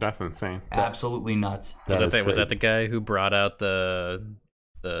nuts. That's insane. Absolutely nuts. Was that crazy. the guy who brought out the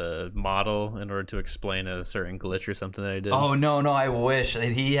model in order to explain a certain glitch or something that I did? Oh no, I wish.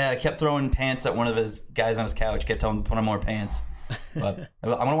 He kept throwing pants at one of his guys on his couch. Kept telling him to put on more pants. But I'm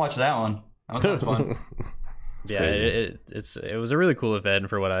gonna watch that one. That sounds fun. Yeah, it was a really cool event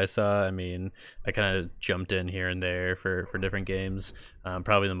for what I saw. I mean, I kind of jumped in here and there for different games.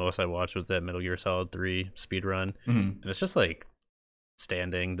 Probably the most I watched was that Metal Gear Solid 3 speedrun. And it's just like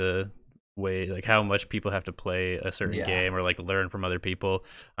standing the way, like how much people have to play a certain game or like learn from other people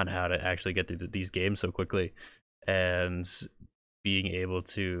on how to actually get through these games so quickly, and being able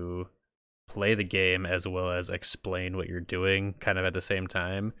to play the game as well as explain what you're doing kind of at the same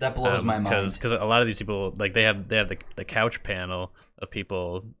time. That blows my mind. Because a lot of these people, like they have the couch panel of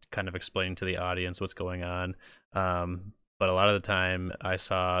people kind of explaining to the audience what's going on, but a lot of the time I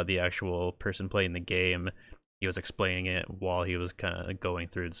saw the actual person playing the game, he was explaining it while he was kind of going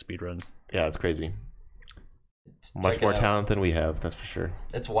through the speedrun. Yeah, it's crazy. Check Much it more out. talent than we have, that's for sure.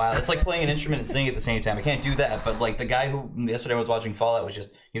 It's wild. It's like playing an instrument and singing at the same time. I can't do that. But like the guy who yesterday I was watching Fallout was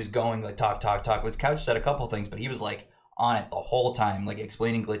he was going like talk. His couch said a couple things, but he was like on it the whole time, like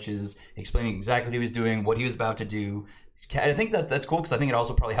explaining glitches, explaining exactly what he was doing, what he was about to do. I think that's cool because I think it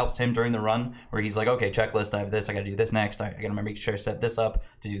also probably helps him during the run where he's like, okay, checklist, I have this, I got to do this next, I got to remember make sure I set this up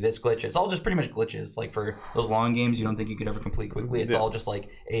to do this glitch. It's all just pretty much glitches. Like for those long games, you don't think you could ever complete quickly. It's all just like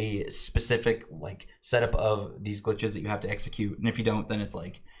a specific like setup of these glitches that you have to execute, and if you don't, then it's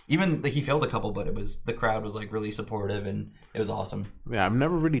like even like he failed a couple, but the crowd was like really supportive and it was awesome. Yeah, I've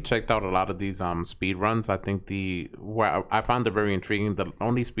never really checked out a lot of these speed runs. I think where I found it very intriguing. The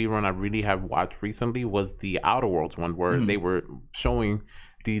only speed run I really have watched recently was the Outer Worlds one, where they were showing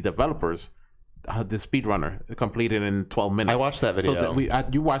the developers the speedrunner completed in 12 minutes. I watched that video. So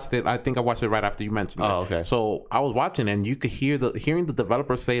you watched it. I think I watched it right after you mentioned it. Oh, okay. So I was watching and you could hearing the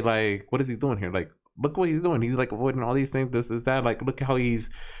developers say like, what is he doing here? Like, look what he's doing. He's like avoiding all these things. This is that. Like, look how he's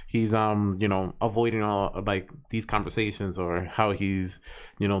avoiding all like these conversations, or how he's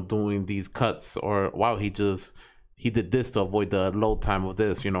doing these cuts, or wow, he did this to avoid the load time of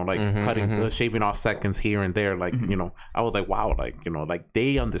this, cutting, shaving off seconds here and there. Like, I was like, wow, like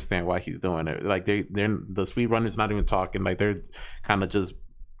they understand why he's doing it. Like they're the speedrunner's not even talking. Like they're kind of just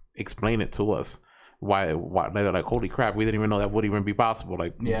explain it to us. Why they're like, holy crap, we didn't even know that would even be possible.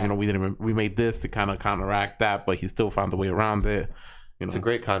 Like, we made this to kind of counteract that, but he still found a way around it. It's a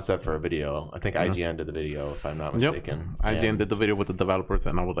great concept for a video. I think IGN did the video, if I'm not mistaken. IGN did the video with the developers,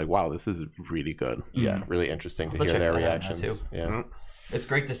 and I was like, wow, this is really good. Yeah, really interesting to hear their reactions. Yeah. It's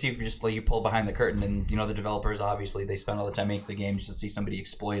great to see if you just you pull behind the curtain, and the developers obviously they spend all the time making the game. Just to see somebody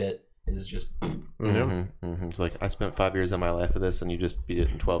exploit it is just. It's like, I spent 5 years of my life with this, and you just beat it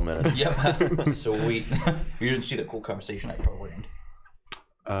in 12 minutes. Yep, sweet. You didn't see the cool conversation I programmed.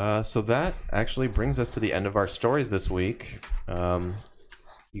 So that actually brings us to the end of our stories this week. You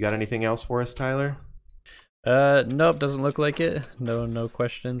got anything else for us, Tyler? Nope, doesn't look like it. No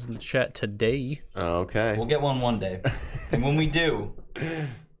questions in the chat today. Okay. We'll get one day. And when we do,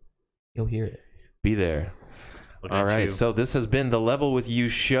 you'll hear it. Be there. All right, so this has been the Level With You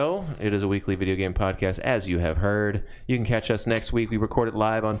show. It is a weekly video game podcast, as you have heard. You can catch us next week. We record it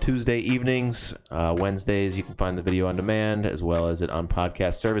live on Tuesday evenings. Wednesdays, you can find the video on demand, as well as it on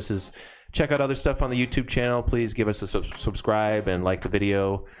podcast services. Check out other stuff on the YouTube channel. Please give us a subscribe and like the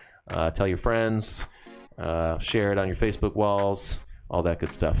video. Tell your friends. Share it on your Facebook walls. All that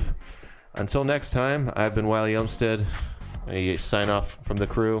good stuff. Until next time, I've been Wiley Umstead. I sign off from the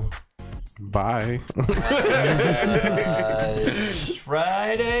crew. Bye.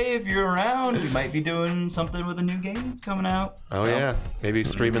 Friday, if you're around, we might be doing something with a new game that's coming out. Oh, yeah. Maybe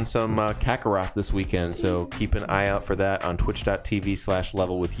streaming some Kakarot this weekend. So keep an eye out for that on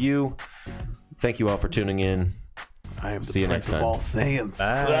twitch.tv/levelwithyou. Thank you all for tuning in. I am See you next time. All Saiyans.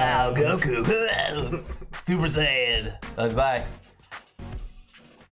 Wow, Goku. Super Saiyan. Bye.